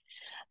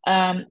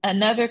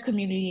 Another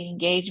community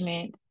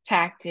engagement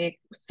tactic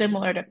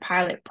similar to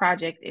pilot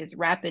projects is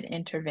rapid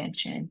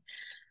intervention.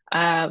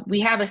 We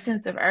have a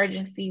sense of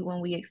urgency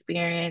when we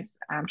experience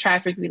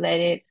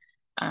traffic-related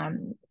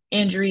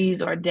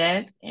injuries or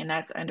death, and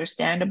that's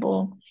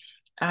understandable.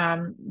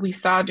 We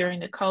saw during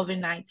the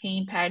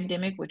COVID-19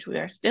 pandemic, which we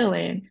are still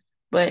in,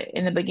 but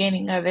in the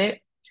beginning of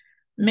it,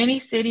 many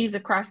cities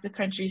across the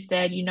country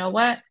said, you know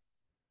what,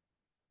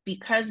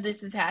 because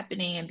this is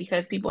happening and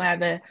because people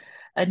have a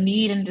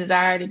need and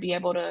desire to be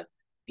able to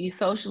be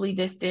socially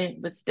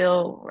distant but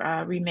still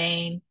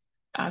remain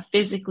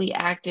physically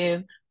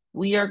active,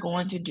 we are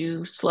going to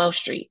do slow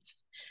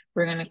streets.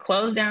 We're going to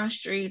close down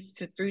streets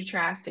to through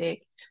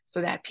traffic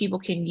so that people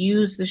can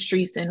use the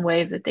streets in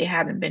ways that they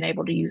haven't been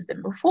able to use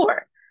them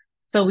before.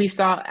 So we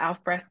saw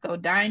alfresco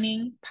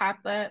dining pop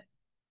up.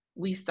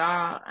 We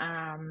saw,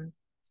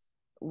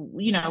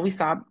 we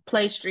saw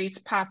play streets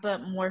pop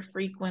up more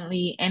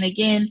frequently. And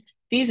again,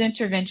 these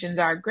interventions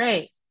are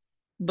great.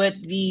 But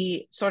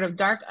the sort of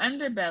dark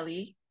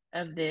underbelly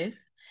of this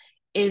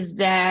is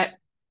that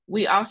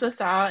we also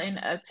saw an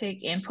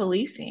uptick in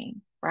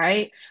policing,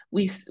 right?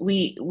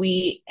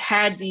 We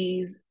had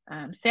these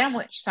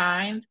sandwich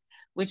signs,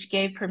 which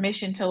gave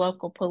permission to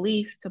local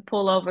police to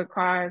pull over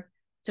cars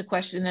to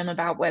question them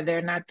about whether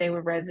or not they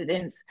were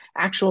residents,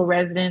 actual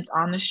residents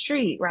on the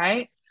street,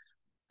 right?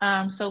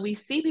 So we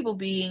see people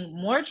being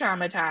more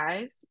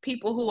traumatized,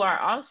 people who are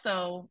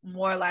also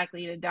more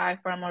likely to die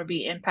from or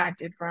be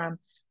impacted from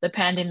the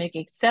pandemic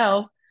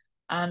itself,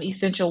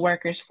 essential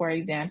workers, for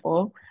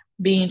example,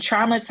 being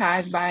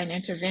traumatized by an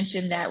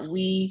intervention that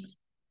we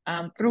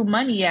threw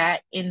money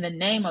at in the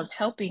name of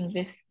helping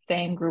this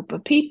same group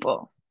of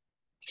people.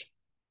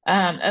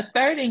 A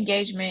third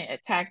engagement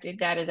tactic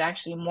that is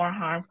actually more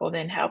harmful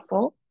than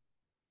helpful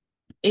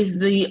is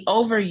the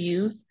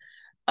overuse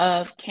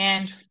of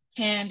canned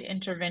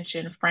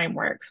intervention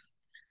frameworks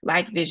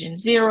like Vision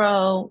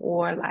Zero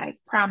or like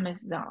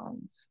Promise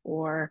Zones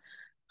or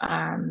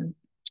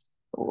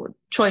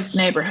choice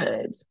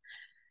neighborhoods.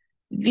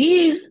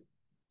 These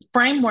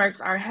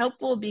frameworks are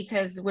helpful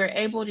because we're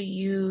able to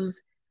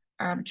use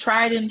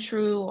tried and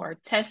true or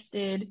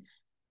tested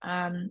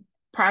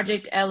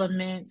project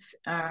elements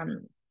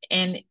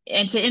and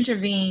to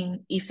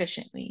intervene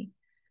efficiently.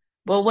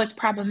 But what's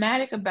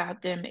problematic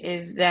about them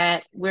is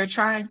that we're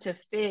trying to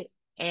fit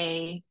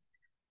a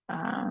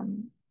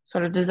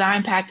sort of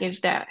design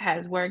package that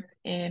has worked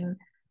in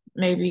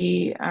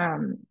maybe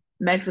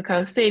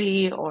Mexico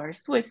City or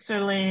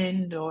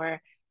Switzerland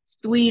or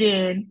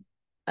Sweden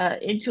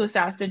into a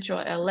South Central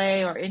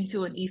LA or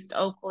into an East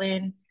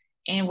Oakland.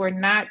 And we're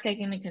not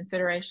taking into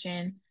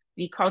consideration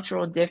the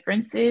cultural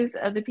differences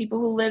of the people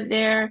who live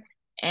there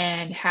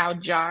and how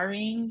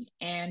jarring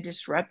and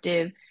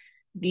disruptive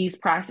these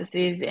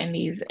processes and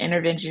these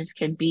interventions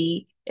can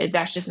be.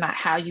 That's just not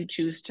how you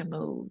choose to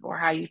move or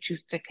how you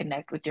choose to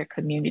connect with your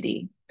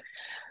community.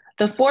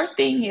 The fourth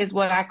thing is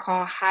what I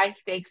call high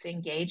stakes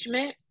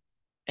engagement.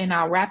 And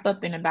I'll wrap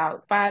up in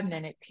about 5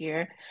 minutes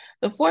here.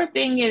 The fourth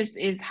thing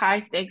is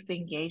high stakes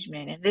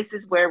engagement. And this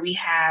is where we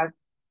have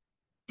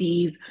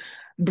these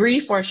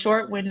brief or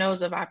short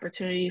windows of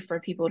opportunity for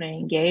people to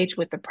engage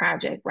with the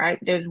project, right?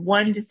 There's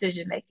one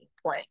decision-making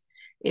point.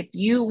 If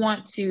you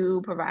want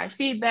to provide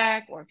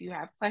feedback or if you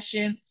have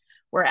questions,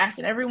 we're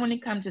asking everyone to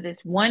come to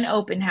this one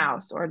open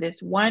house or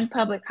this one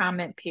public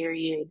comment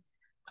period.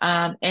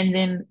 And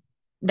then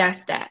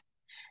that's that,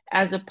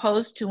 as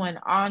opposed to an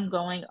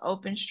ongoing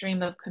open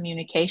stream of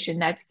communication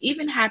that's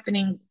even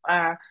happening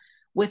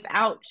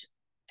without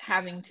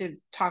having to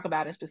talk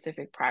about a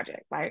specific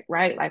project,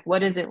 right? Like, what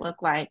does it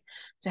look like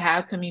to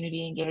have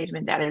community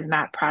engagement that is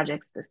not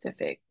project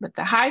specific? But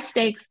the high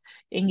stakes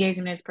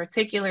engagement is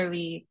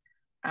particularly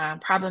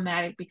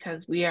problematic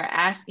because we are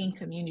asking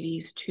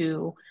communities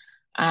to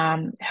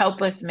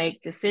help us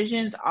make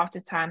decisions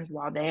oftentimes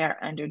while they are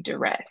under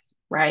duress,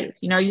 right?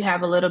 You know, you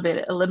have a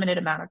limited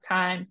amount of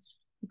time.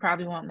 You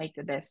probably won't make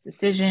the best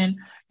decision.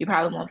 You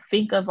probably won't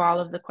think of all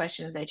of the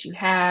questions that you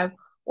have,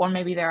 or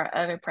maybe there are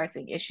other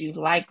pressing issues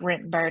like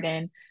rent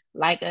burden,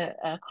 like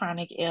a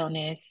chronic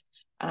illness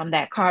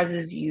that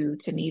causes you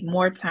to need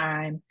more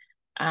time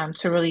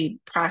to really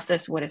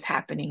process what is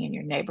happening in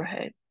your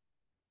neighborhood.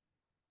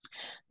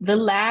 The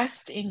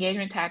last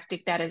engagement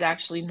tactic that is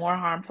actually more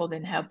harmful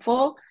than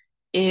helpful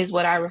is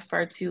what I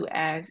refer to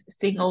as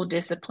single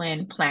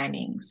discipline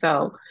planning.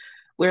 So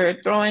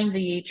we're throwing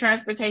the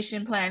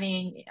transportation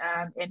planning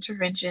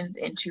interventions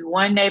into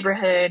one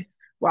neighborhood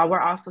while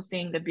we're also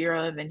seeing the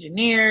Bureau of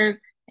Engineers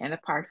and the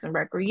Parks and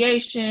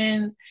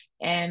Recreations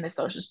and the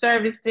social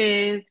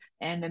services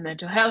and the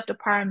mental health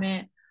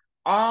department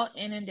all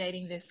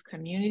inundating this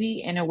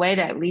community in a way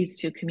that leads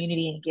to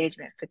community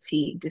engagement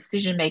fatigue,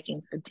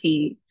 decision-making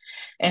fatigue.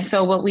 And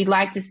so what we'd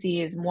like to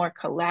see is more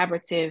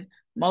collaborative,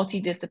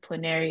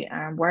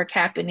 multidisciplinary work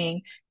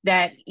happening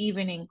that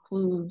even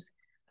includes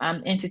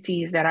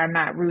entities that are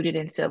not rooted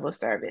in civil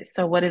service.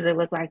 So what does it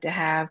look like to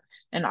have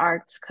an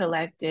arts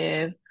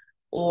collective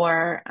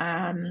or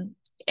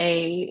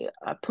a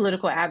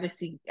political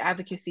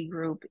advocacy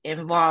group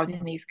involved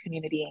in these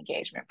community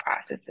engagement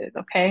processes,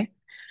 okay?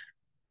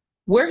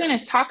 We're going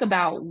to talk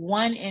about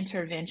one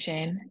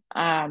intervention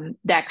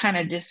that kind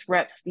of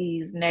disrupts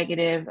these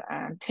negative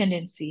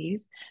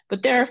tendencies,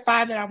 but there are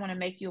 5 that I want to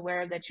make you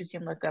aware of that you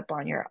can look up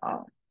on your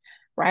own,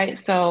 right?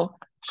 So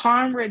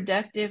harm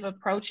reductive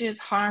approaches,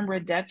 harm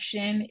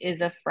reduction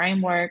is a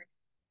framework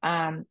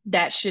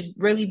that should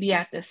really be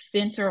at the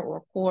center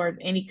or core of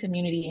any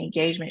community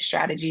engagement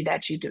strategy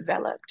that you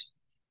develop.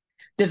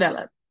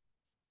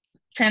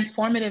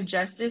 Transformative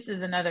justice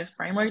is another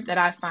framework that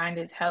I find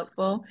is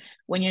helpful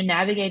when you're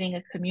navigating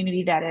a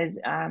community that is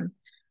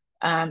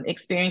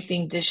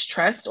experiencing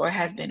distrust or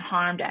has been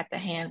harmed at the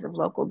hands of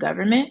local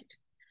government.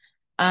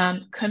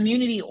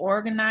 Community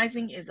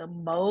organizing is a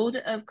mode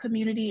of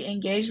community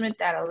engagement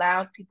that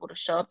allows people to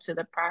show up to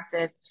the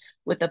process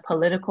with a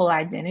political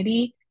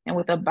identity and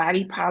with a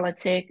body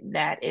politic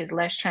that is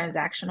less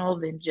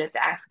transactional than just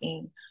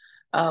asking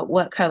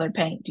what color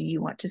paint do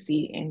you want to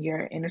see in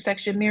your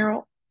intersection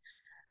mural.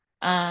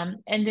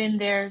 And then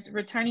there's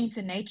returning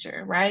to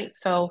nature, right?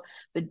 So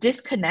the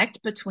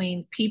disconnect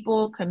between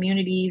people,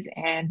 communities,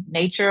 and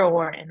nature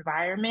or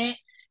environment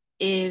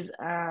is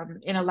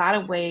in a lot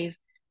of ways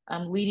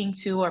leading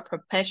to or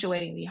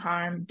perpetuating the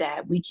harm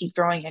that we keep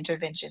throwing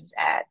interventions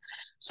at.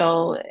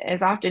 So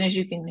as often as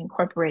you can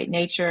incorporate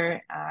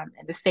nature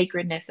and the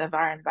sacredness of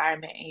our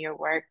environment in your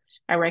work,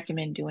 I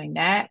recommend doing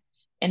that.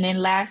 And then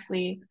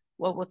lastly,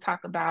 what we'll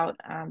talk about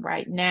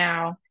right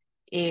now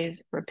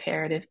is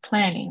reparative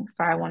planning.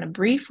 So I want to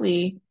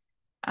briefly,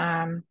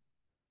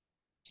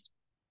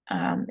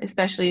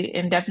 especially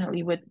and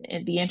definitely with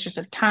the interest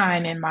of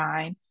time in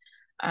mind,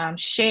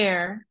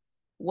 share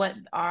what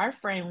our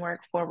framework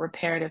for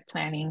reparative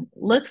planning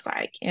looks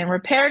like. And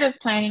reparative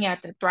planning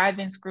at the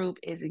Thrivance Group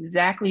is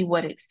exactly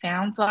what it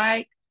sounds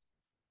like.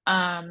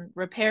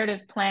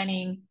 Reparative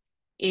planning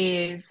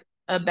is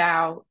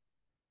about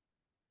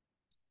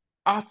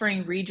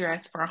offering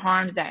redress for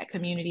harms that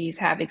communities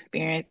have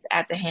experienced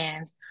at the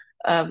hands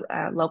of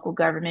local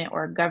government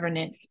or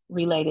governance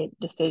related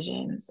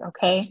decisions,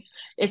 okay?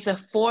 It's a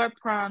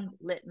 4-pronged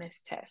litmus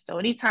test. So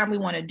anytime we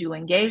want to do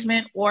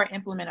engagement or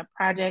implement a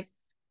project,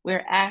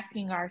 we're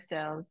asking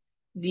ourselves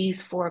these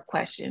 4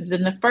 questions.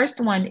 And the first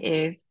one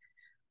is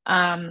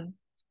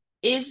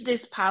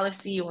this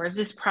policy or is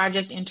this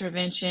project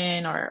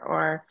intervention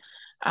or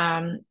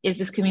is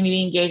this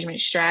community engagement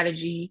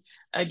strategy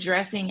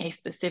addressing a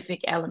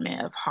specific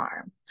element of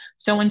harm?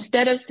 So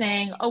instead of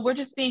saying, oh, we're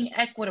just being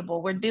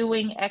equitable, we're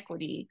doing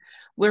equity,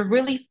 we're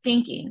really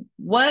thinking,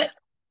 what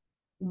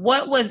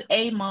was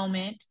a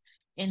moment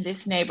in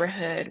this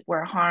neighborhood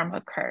where harm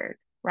occurred,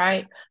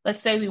 right? Let's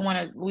say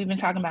we've been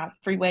talking about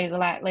freeways a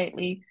lot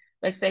lately.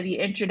 Let's say the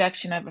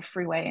introduction of a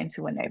freeway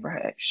into a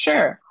neighborhood.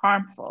 Sure,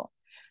 harmful,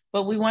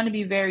 but we want to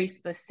be very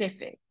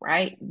specific,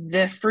 right?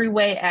 The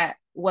freeway at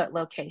what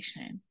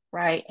location,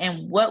 right?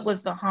 And what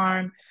was the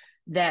harm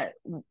that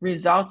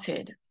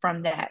resulted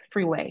from that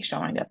freeway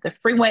showing up? The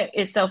freeway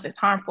itself is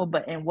harmful,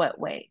 but in what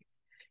ways?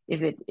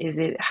 Is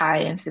it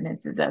high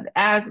incidences of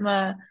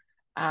asthma,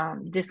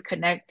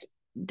 disconnect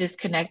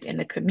in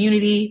the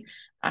community,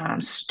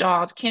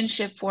 stalled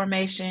kinship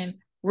formations,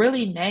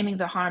 really naming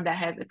the harm that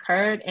has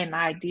occurred and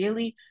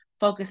ideally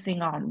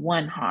focusing on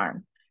one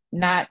harm,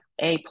 not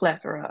a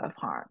plethora of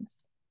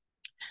harms.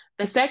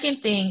 The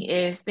second thing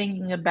is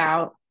thinking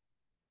about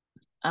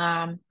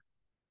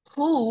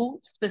who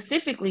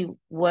specifically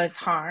was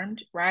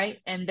harmed, right?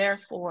 And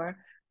therefore,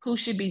 who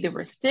should be the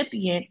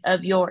recipient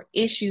of your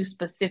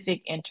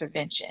issue-specific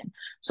intervention.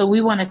 So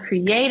we want to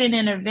create an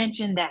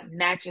intervention that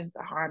matches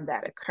the harm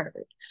that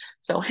occurred.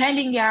 So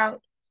handing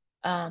out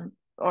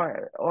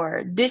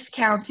or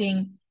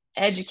discounting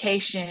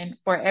education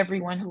for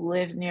everyone who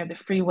lives near the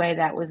freeway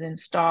that was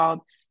installed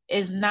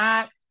is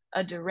not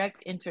a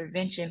direct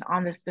intervention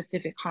on the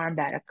specific harm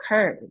that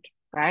occurred,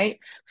 right?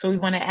 So we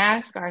want to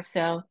ask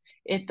ourselves,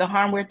 if the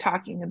harm we're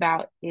talking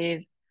about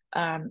is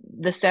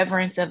the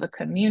severance of a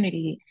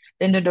community,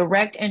 then the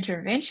direct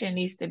intervention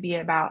needs to be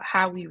about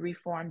how we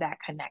reform that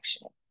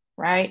connection,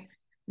 right?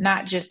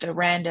 Not just a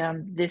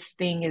random, this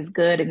thing is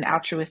good and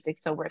altruistic,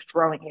 so we're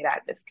throwing it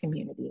at this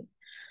community.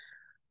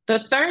 The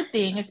third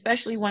thing,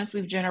 especially once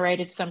we've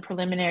generated some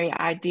preliminary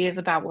ideas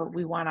about what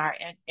we want our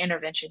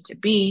intervention to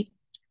be,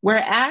 we're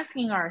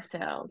asking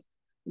ourselves,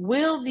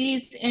 will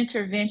these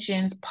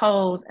interventions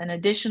pose an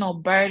additional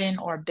burden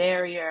or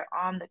barrier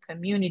on the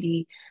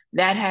community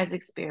that has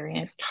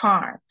experienced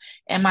harm?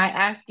 Am I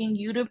asking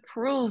you to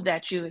prove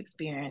that you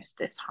experienced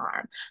this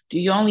harm? Do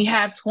you only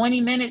have 20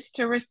 minutes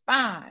to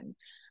respond?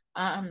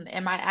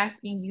 Am I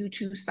asking you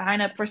to sign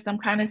up for some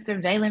kind of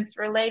surveillance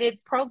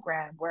related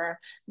program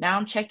where now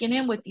I'm checking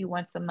in with you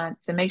once a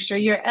month to make sure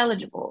you're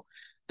eligible?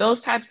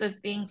 Those types of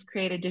things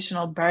create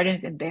additional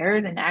burdens and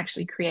barriers and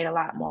actually create a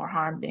lot more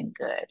harm than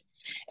good.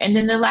 And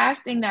then the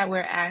last thing that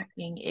we're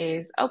asking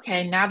is,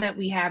 okay, now that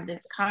we have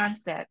this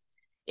concept,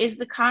 is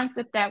the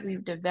concept that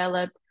we've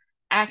developed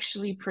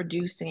actually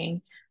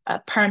producing a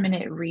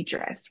permanent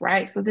redress,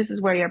 right? So this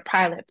is where your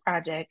pilot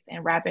projects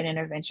and rapid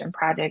intervention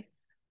projects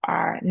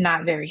are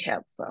not very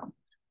helpful.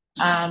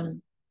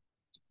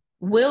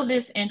 Will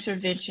this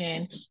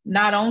intervention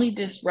not only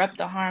disrupt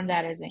the harm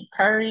that is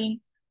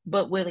occurring,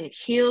 but will it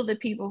heal the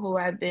people who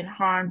have been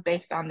harmed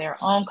based on their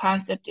own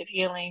concept of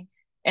healing?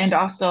 And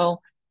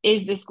also,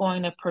 is this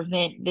going to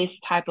prevent this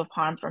type of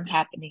harm from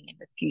happening in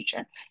the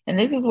future? And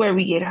this is where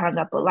we get hung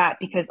up a lot,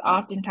 because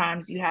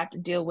oftentimes you have to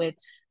deal with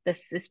the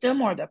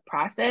system or the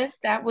process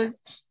that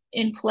was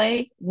in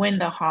play when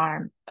the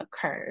harm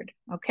occurred,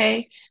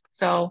 okay?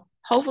 So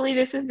hopefully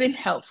this has been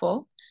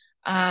helpful.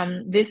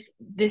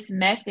 This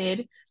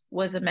method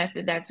was a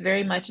method that's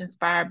very much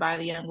inspired by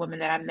the young woman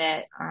that I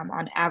met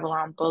on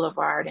Avalon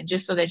Boulevard. And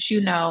just so that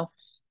you know,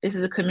 this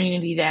is a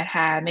community that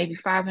had maybe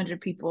 500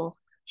 people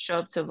show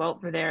up to vote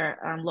for their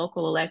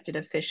local elected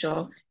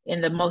official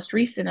in the most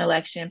recent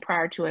election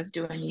prior to us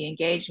doing the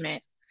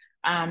engagement.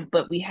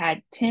 But we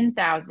had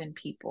 10,000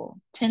 people,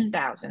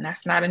 10,000,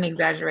 that's not an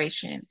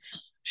exaggeration,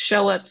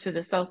 show up to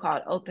the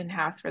so-called open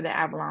house for the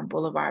Avalon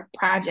Boulevard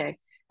project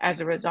as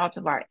a result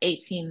of our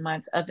 18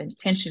 months of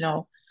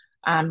intentional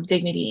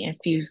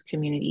dignity-infused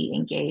community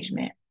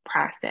engagement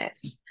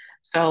process.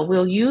 So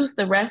we'll use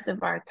the rest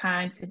of our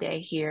time today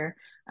here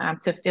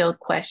to field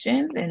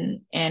questions,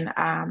 and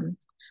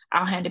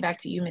I'll hand it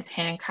back to you, Ms.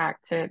 Hancock,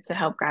 to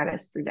help guide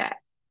us through that.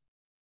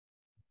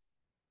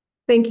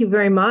 Thank you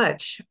very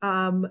much.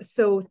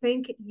 So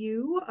thank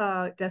you,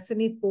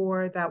 Destiny,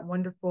 for that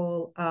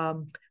wonderful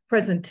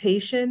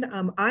presentation.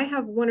 I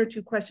have one or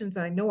two questions,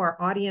 and I know our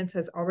audience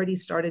has already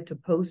started to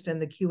post in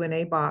the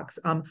Q&A box.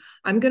 I'm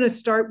going to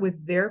start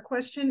with their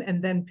question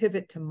and then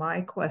pivot to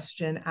my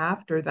question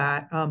after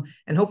that.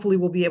 And hopefully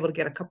we'll be able to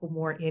get a couple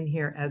more in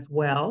here as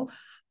well.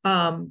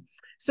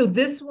 So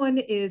this one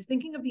is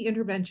thinking of the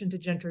intervention to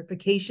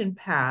gentrification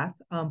path.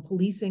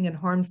 Policing and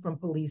harm from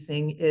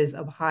policing is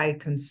of high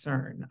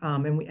concern,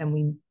 and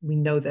we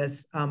know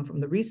this from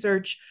the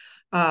research,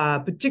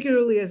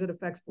 particularly as it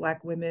affects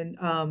Black women,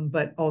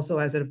 but also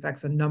as it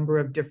affects a number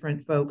of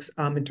different folks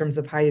in terms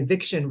of high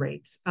eviction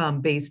rates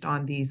based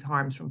on these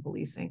harms from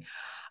policing.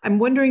 I'm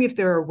wondering if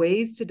there are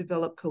ways to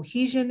develop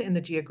cohesion in the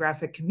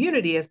geographic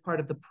community as part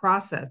of the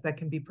process that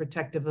can be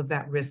protective of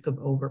that risk of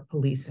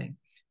over-policing.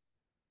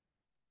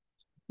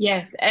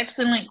 Yes,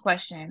 excellent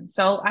question.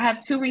 So I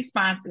have two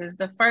responses.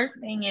 The first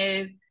thing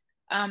is,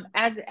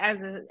 as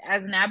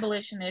an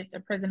abolitionist, a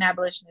prison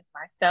abolitionist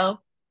myself,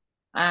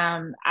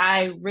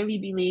 I really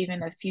believe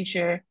in a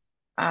future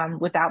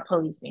without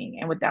policing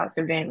and without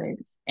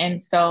surveillance.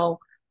 And so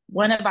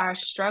one of our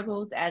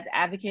struggles as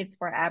advocates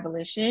for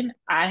abolition,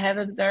 I have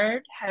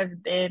observed, has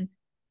been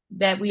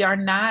that we're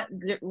not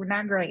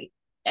great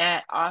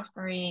at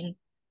offering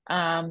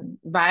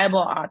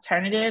viable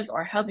alternatives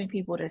or helping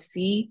people to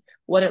see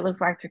what it looks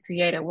like to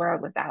create a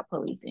world without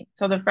policing.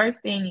 So the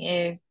first thing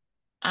is,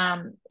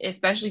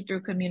 especially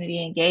through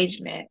community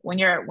engagement, when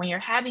you're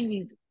having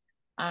these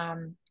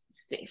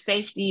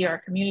safety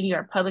or community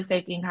or public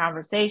safety in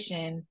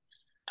conversation,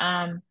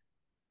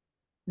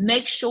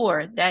 make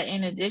sure that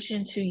in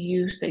addition to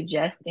you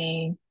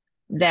suggesting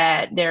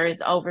that there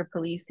is over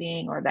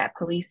policing or that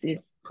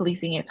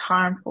policing is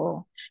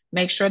harmful,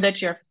 make sure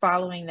that you're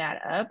following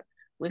that up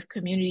with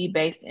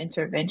community-based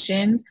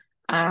interventions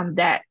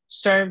that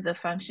serve the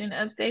function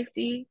of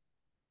safety,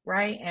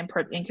 right, and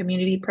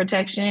community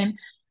protection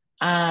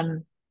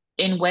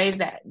in ways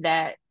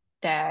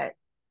that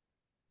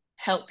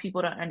help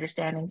people to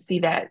understand and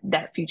see that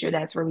future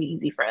that's really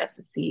easy for us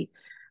to see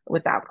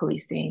without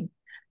policing.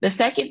 The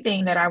second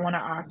thing that I want to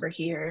offer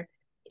here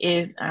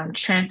is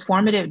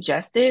transformative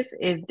justice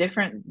is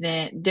different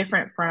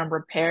from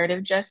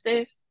reparative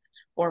justice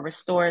or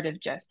restorative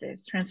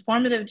justice.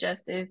 Transformative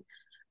justice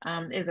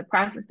is a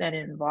process that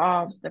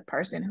involves the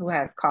person who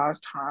has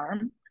caused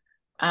harm,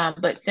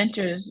 but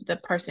centers the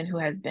person who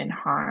has been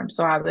harmed.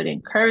 So I would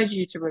encourage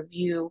you to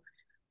review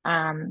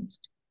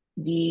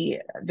the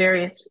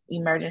various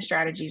emergent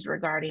strategies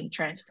regarding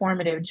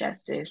transformative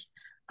justice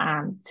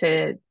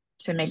to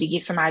maybe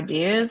get some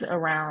ideas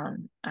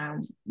around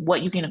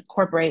what you can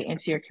incorporate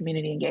into your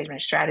community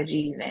engagement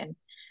strategies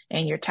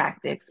and your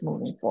tactics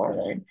moving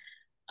forward.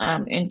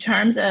 In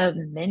terms of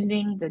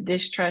mending the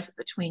distrust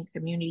between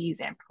communities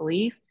and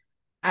police,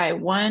 I,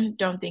 one,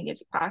 don't think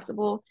it's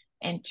possible,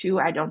 and two,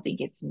 I don't think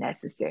it's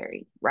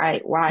necessary,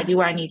 right? Why do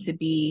I need to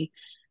be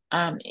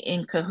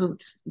in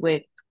cahoots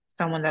with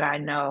someone that I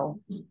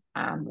know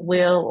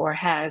will or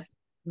has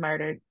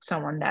murdered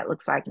someone that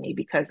looks like me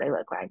because they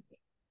look like me?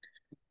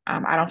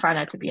 I don't find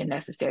that to be a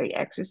necessary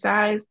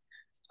exercise.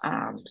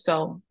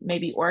 So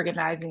maybe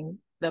organizing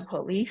the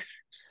police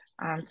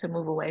to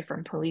move away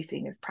from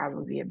policing is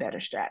probably a better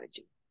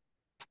strategy.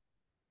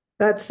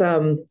 That's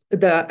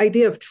the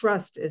idea of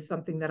trust is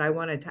something that I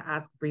wanted to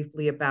ask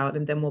briefly about,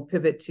 and then we'll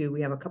pivot to,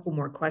 we have a couple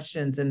more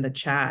questions in the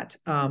chat,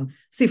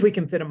 see if we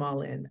can fit them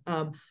all in.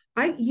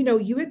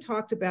 You had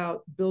talked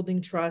about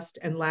building trust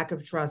and lack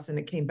of trust, and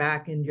it came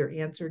back in your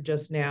answer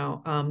just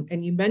now.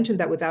 And you mentioned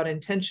that without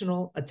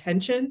intentional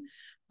attention,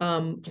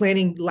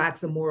 planning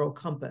lacks a moral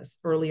compass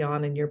early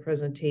on in your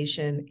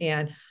presentation.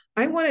 And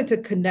I wanted to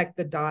connect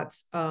the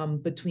dots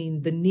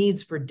between the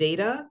needs for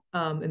data,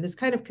 and this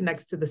kind of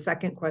connects to the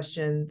second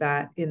question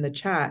that in the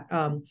chat,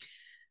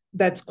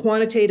 that's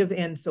quantitative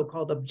and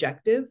so-called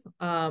objective,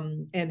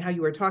 and how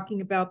you were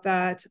talking about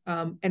that,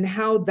 and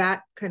how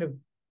that kind of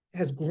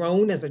has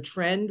grown as a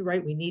trend,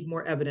 right? We need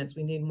more evidence,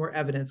 we need more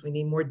evidence, we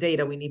need more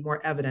data, we need more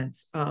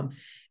evidence.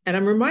 And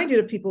I'm reminded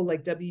of people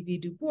like W.B.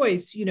 Du Bois,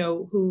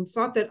 who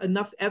thought that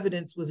enough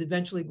evidence was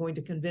eventually going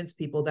to convince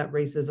people that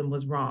racism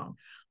was wrong.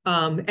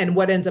 And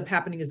what ends up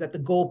happening is that the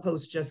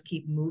goalposts just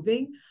keep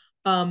moving.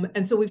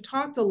 And so we've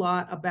talked a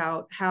lot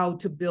about how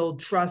to build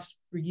trust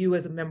for you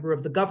as a member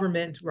of the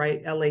government,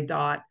 right? LA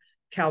DOT,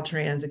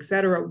 CALTRANS, et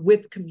cetera,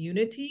 with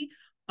community.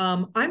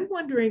 I'm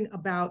wondering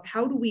about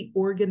how do we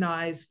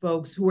organize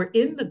folks who are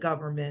in the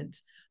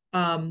government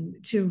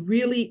to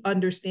really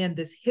understand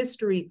this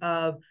history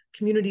of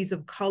communities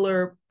of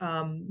color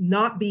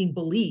not being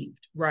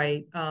believed,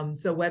 right?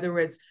 So whether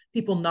it's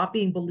people not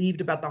being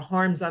believed about the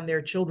harms on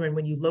their children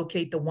when you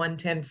locate the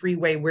 110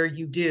 freeway where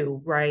you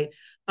do, right?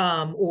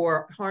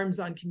 Or harms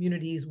on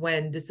communities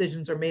when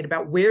decisions are made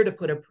about where to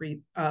put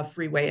a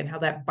freeway and how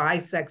that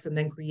bisects and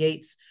then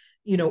creates,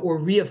 or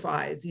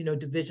reifies,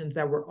 divisions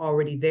that were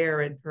already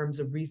there in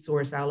terms of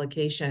resource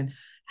allocation.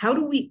 How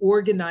do we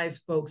organize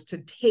folks to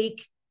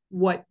take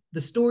what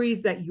the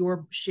stories that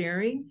you're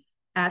sharing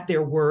at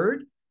their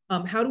word?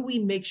 How do we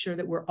make sure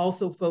that we're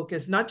also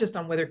focused not just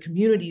on whether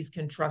communities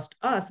can trust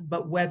us,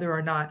 but whether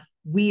or not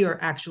we are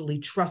actually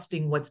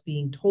trusting what's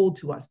being told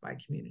to us by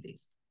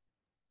communities?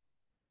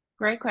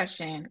 Great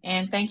question.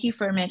 And thank you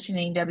for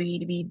mentioning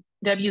W.E.B.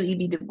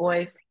 Du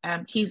Bois.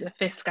 He's a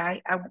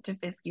Fiskite. I went to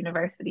Fisk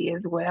University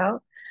as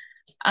well.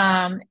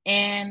 And,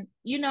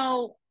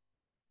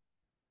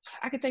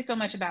 I could say so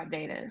much about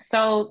data.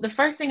 So the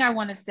first thing I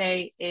want to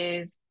say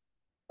is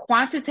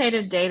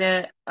quantitative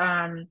data,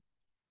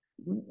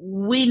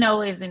 we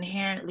know is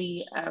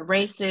inherently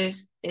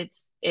racist.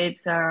 It's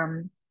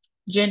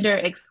gender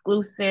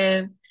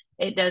exclusive.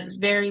 It does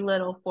very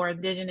little for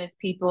Indigenous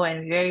people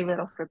and very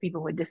little for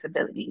people with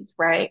disabilities,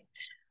 right?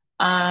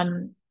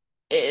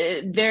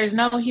 There's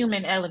no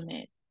human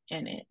element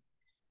in it.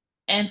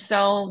 And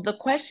so the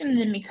question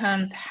then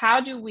becomes,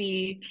 how do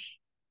we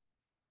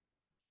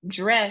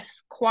dress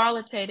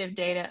qualitative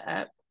data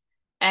up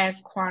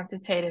as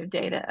quantitative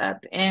data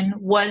up? And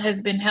what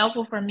has been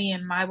helpful for me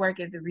in my work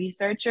as a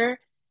researcher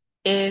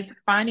is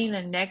finding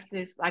a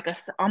nexus, like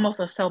almost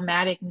a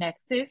somatic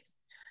nexus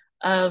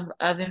of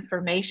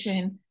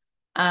information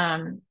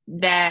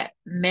that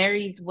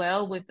marries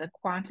well with a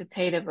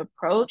quantitative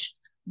approach,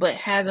 but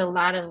has a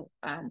lot of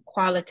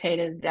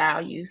qualitative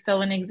value.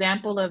 So an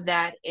example of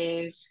that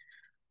is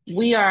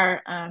we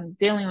are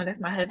dealing with,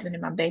 that's my husband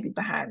and my baby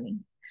behind me.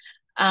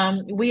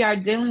 We are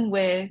dealing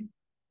with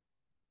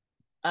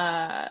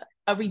a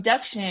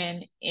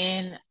reduction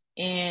in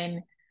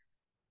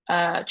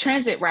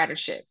transit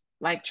ridership.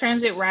 Like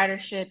transit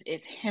ridership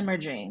is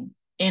hemorrhaging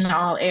in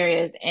all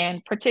areas,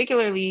 and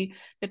particularly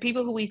the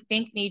people who we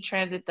think need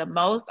transit the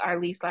most are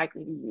least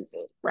likely to use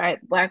it, right?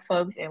 Black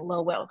folks and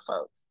low wealth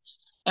folks.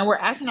 And we're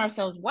asking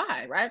ourselves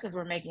why, right? Because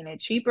we're making it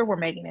cheaper, we're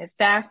making it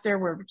faster,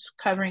 we're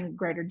covering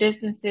greater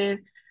distances.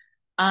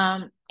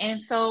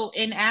 And so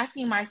in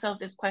asking myself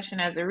this question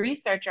as a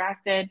researcher, I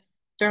said,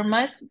 there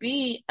must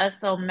be a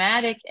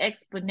somatic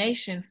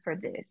explanation for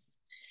this.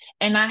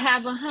 And I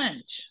have a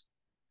hunch,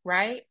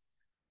 right?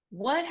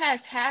 What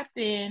has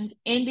happened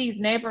in these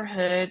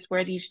neighborhoods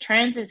where these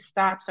transit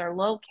stops are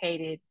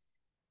located,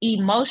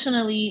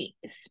 emotionally,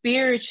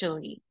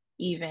 spiritually,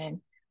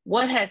 even?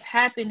 What has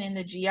happened in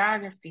the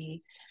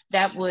geography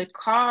that would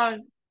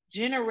cause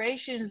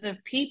generations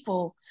of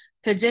people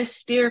to just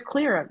steer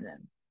clear of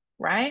them,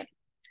 right?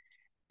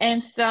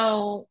 And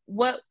so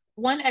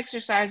one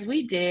exercise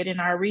we did in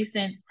our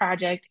recent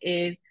project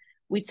is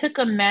we took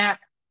a map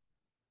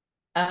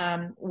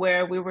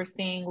where we were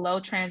seeing low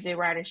transit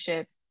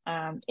ridership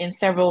in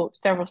several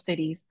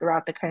cities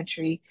throughout the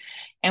country,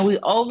 and we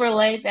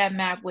overlaid that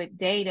map with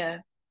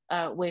data,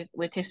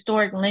 with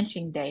historic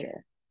lynching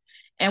data,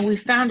 and we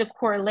found a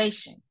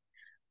correlation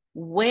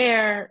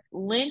where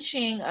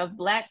lynching of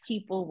Black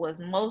people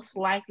was most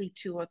likely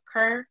to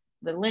occur.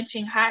 The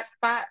lynching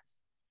hotspots,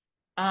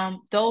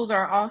 those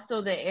are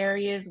also the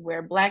areas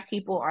where Black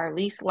people are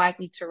least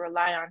likely to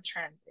rely on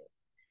transit.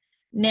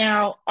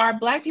 Now, are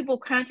Black people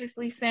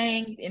consciously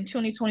saying in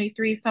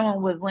 2023,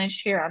 someone was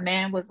lynched here, a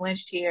man was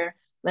lynched here,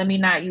 let me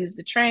not use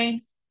the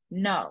train?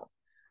 No.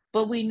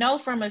 But we know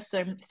from a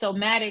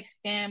somatic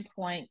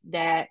standpoint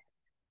that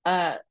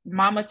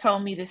mama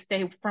told me to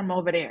stay from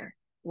over there,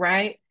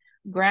 right?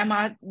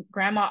 Grandma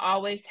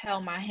always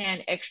held my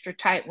hand extra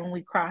tight when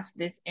we crossed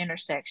this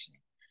intersection.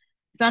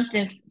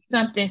 Something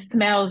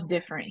smells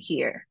different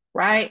here,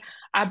 right?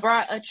 I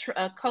brought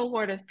a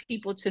cohort of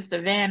people to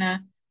Savannah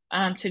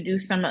to do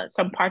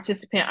some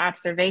participant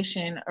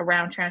observation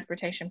around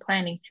transportation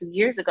planning 2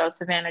 years ago,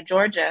 Savannah,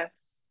 Georgia.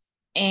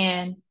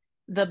 And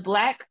the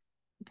Black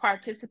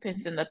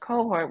participants in the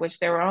cohort, which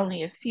there were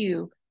only a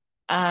few,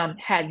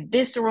 had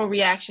visceral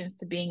reactions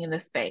to being in the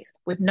space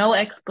with no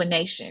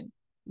explanation,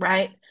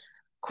 right?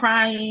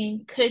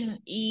 Crying,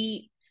 couldn't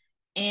eat.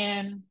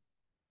 And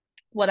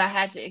what I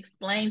had to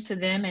explain to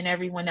them and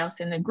everyone else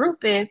in the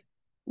group is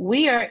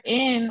we are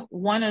in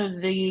one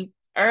of the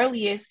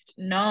earliest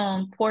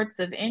known ports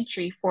of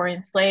entry for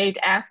enslaved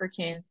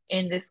Africans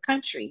in this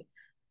country.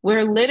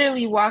 We're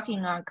literally walking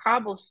on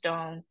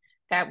cobblestone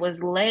that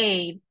was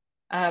laid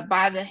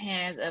by the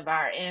hands of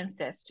our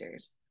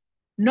ancestors.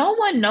 No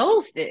one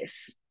knows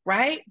this,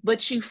 right?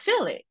 But you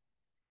feel it.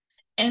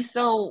 And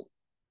so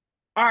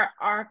our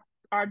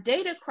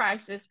data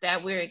crisis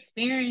that we're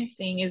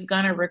experiencing is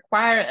going to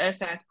require us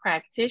as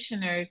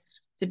practitioners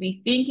to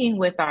be thinking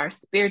with our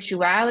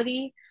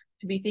spirituality,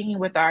 to be thinking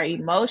with our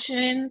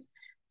emotions,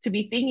 to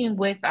be thinking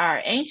with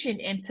our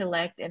ancient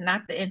intellect and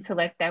not the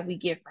intellect that we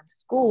get from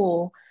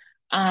school,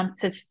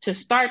 to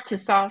start to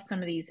solve some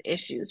of these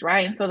issues,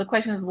 right? And so the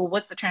question is, well,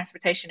 what's the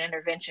transportation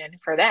intervention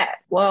for that?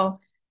 Well,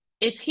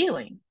 it's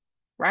healing,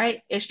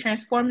 right? It's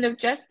transformative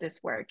justice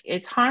work.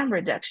 It's harm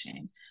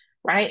reduction,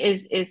 right?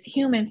 It's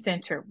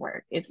human-centered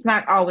work. It's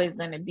not always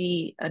going to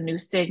be a new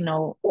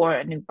signal or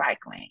a new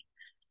bike lane.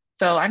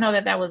 So I know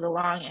that that was a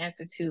long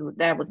answer to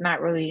that was not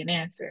really an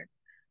answer,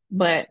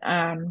 but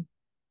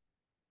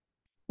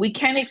we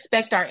can't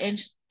expect our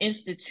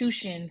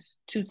institutions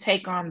to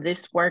take on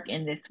this work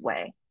in this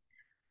way.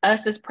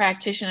 Us as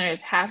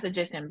practitioners have to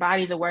just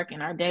embody the work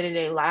in our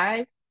day-to-day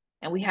lives,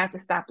 and we have to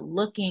stop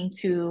looking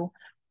to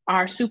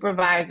our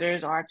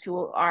supervisors or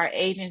to our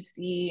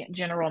agency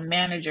general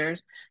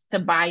managers to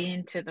buy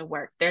into the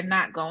work. They're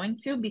not going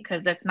to,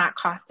 because that's not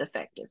cost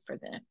effective for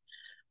them.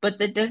 But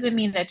that doesn't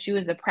mean that you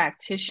as a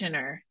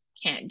practitioner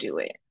can't do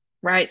it,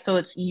 right? So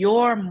it's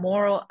your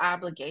moral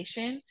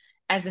obligation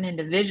as an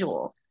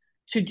individual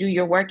to do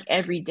your work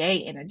every day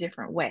in a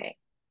different way.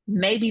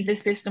 Maybe the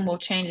system will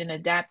change and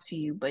adapt to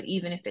you, but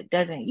even if it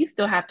doesn't, you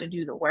still have to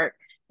do the work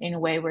in a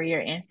way where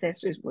your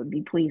ancestors would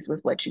be pleased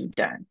with what you've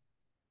done.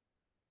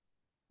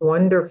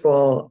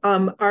 Wonderful.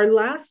 Our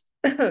last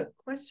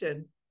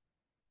question,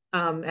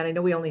 and I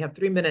know we only have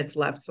 3 minutes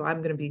left, so I'm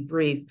going to be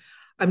brief.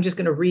 I'm just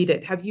going to read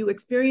it. Have you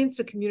experienced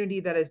a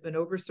community that has been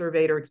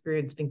oversurveyed or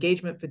experienced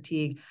engagement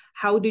fatigue?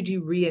 How did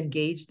you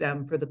re-engage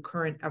them for the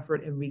current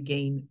effort and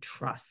regain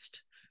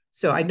trust?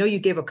 So I know you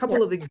gave a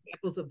couple of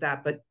examples of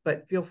that,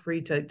 but feel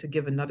free to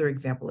give another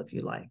example if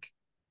you like.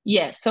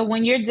 Yes. So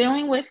when you're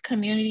dealing with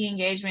community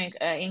engagement,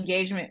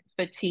 engagement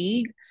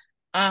fatigue,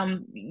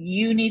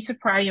 you need to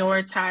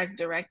prioritize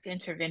direct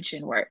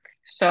intervention work.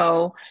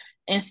 So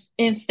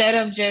instead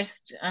of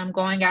just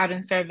going out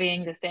and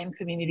surveying the same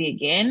community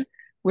again,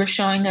 we're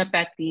showing up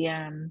at the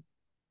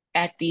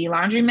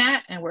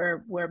laundromat, and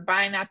we're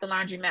buying out the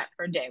laundromat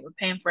per day. We're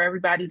paying for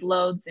everybody's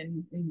loads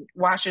and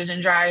washers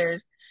and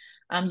dryers.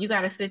 You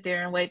got to sit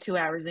there and wait 2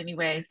 hours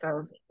anyway.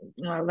 So,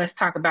 let's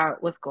talk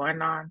about what's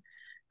going on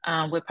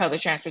with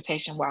public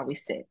transportation while we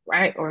sit,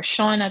 right? Or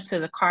showing up to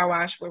the car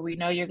wash where we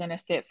know you're going to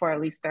sit for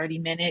at least 30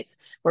 minutes.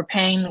 We're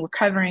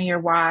covering your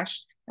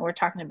wash, and we're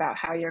talking about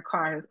how your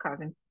car is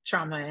causing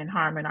trauma and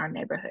harm in our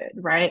neighborhood,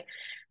 right?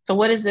 So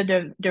what is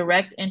the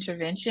direct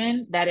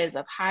intervention that is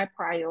of high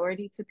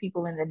priority to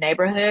people in the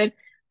neighborhood?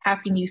 How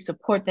can you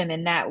support them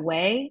in that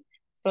way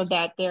so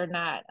that they're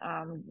not,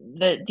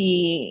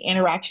 the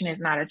interaction is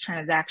not a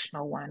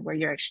transactional one where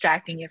you're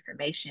extracting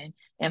information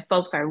and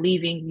folks are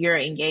leaving your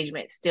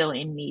engagement still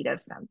in need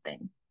of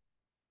something.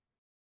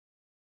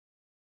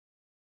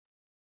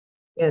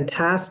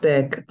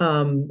 Fantastic.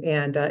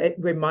 And it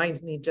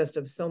reminds me just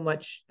of so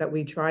much that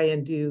we try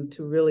and do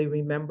to really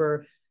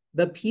remember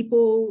the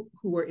people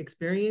who are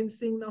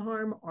experiencing the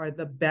harm are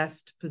the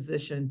best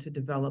positioned to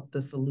develop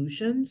the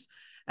solutions,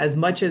 as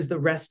much as the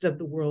rest of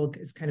the world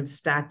is kind of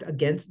stacked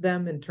against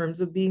them in terms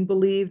of being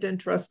believed and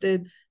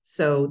trusted.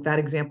 So that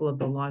example of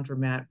the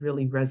laundromat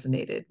really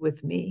resonated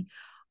with me.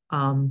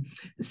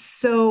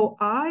 So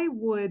I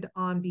would,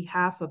 on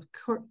behalf of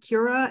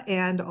CURA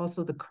and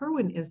also the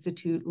Kirwan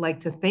Institute,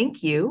 like to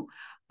thank you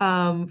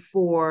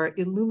for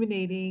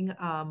illuminating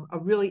a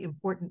really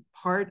important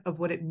part of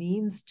what it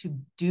means to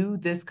do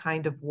this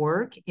kind of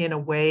work in a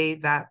way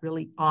that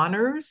really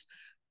honors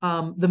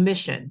the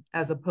mission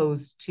as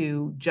opposed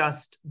to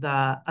just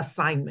the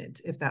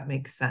assignment, if that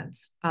makes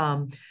sense.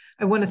 I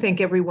want to thank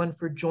everyone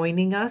for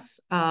joining us.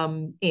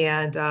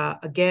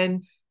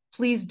 Again,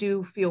 please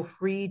do feel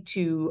free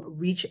to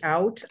reach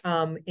out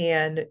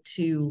and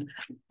to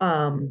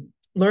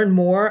learn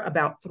more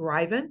about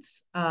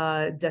Thrivance,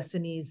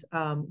 Destiny's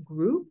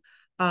group,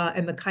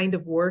 and the kind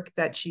of work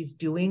that she's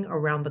doing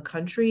around the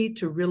country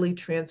to really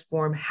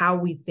transform how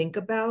we think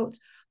about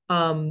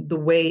the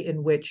way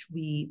in which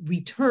we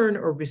return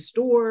or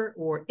restore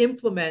or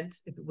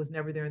implement, if it was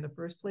never there in the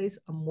first place,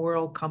 a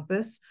moral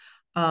compass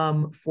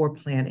for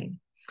planning.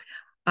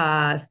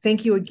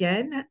 Thank you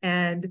again,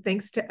 and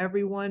thanks to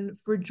everyone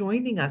for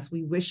joining us.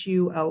 We wish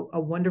you a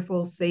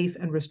wonderful, safe,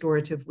 and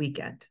restorative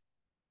weekend.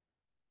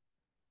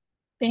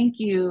 Thank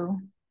you.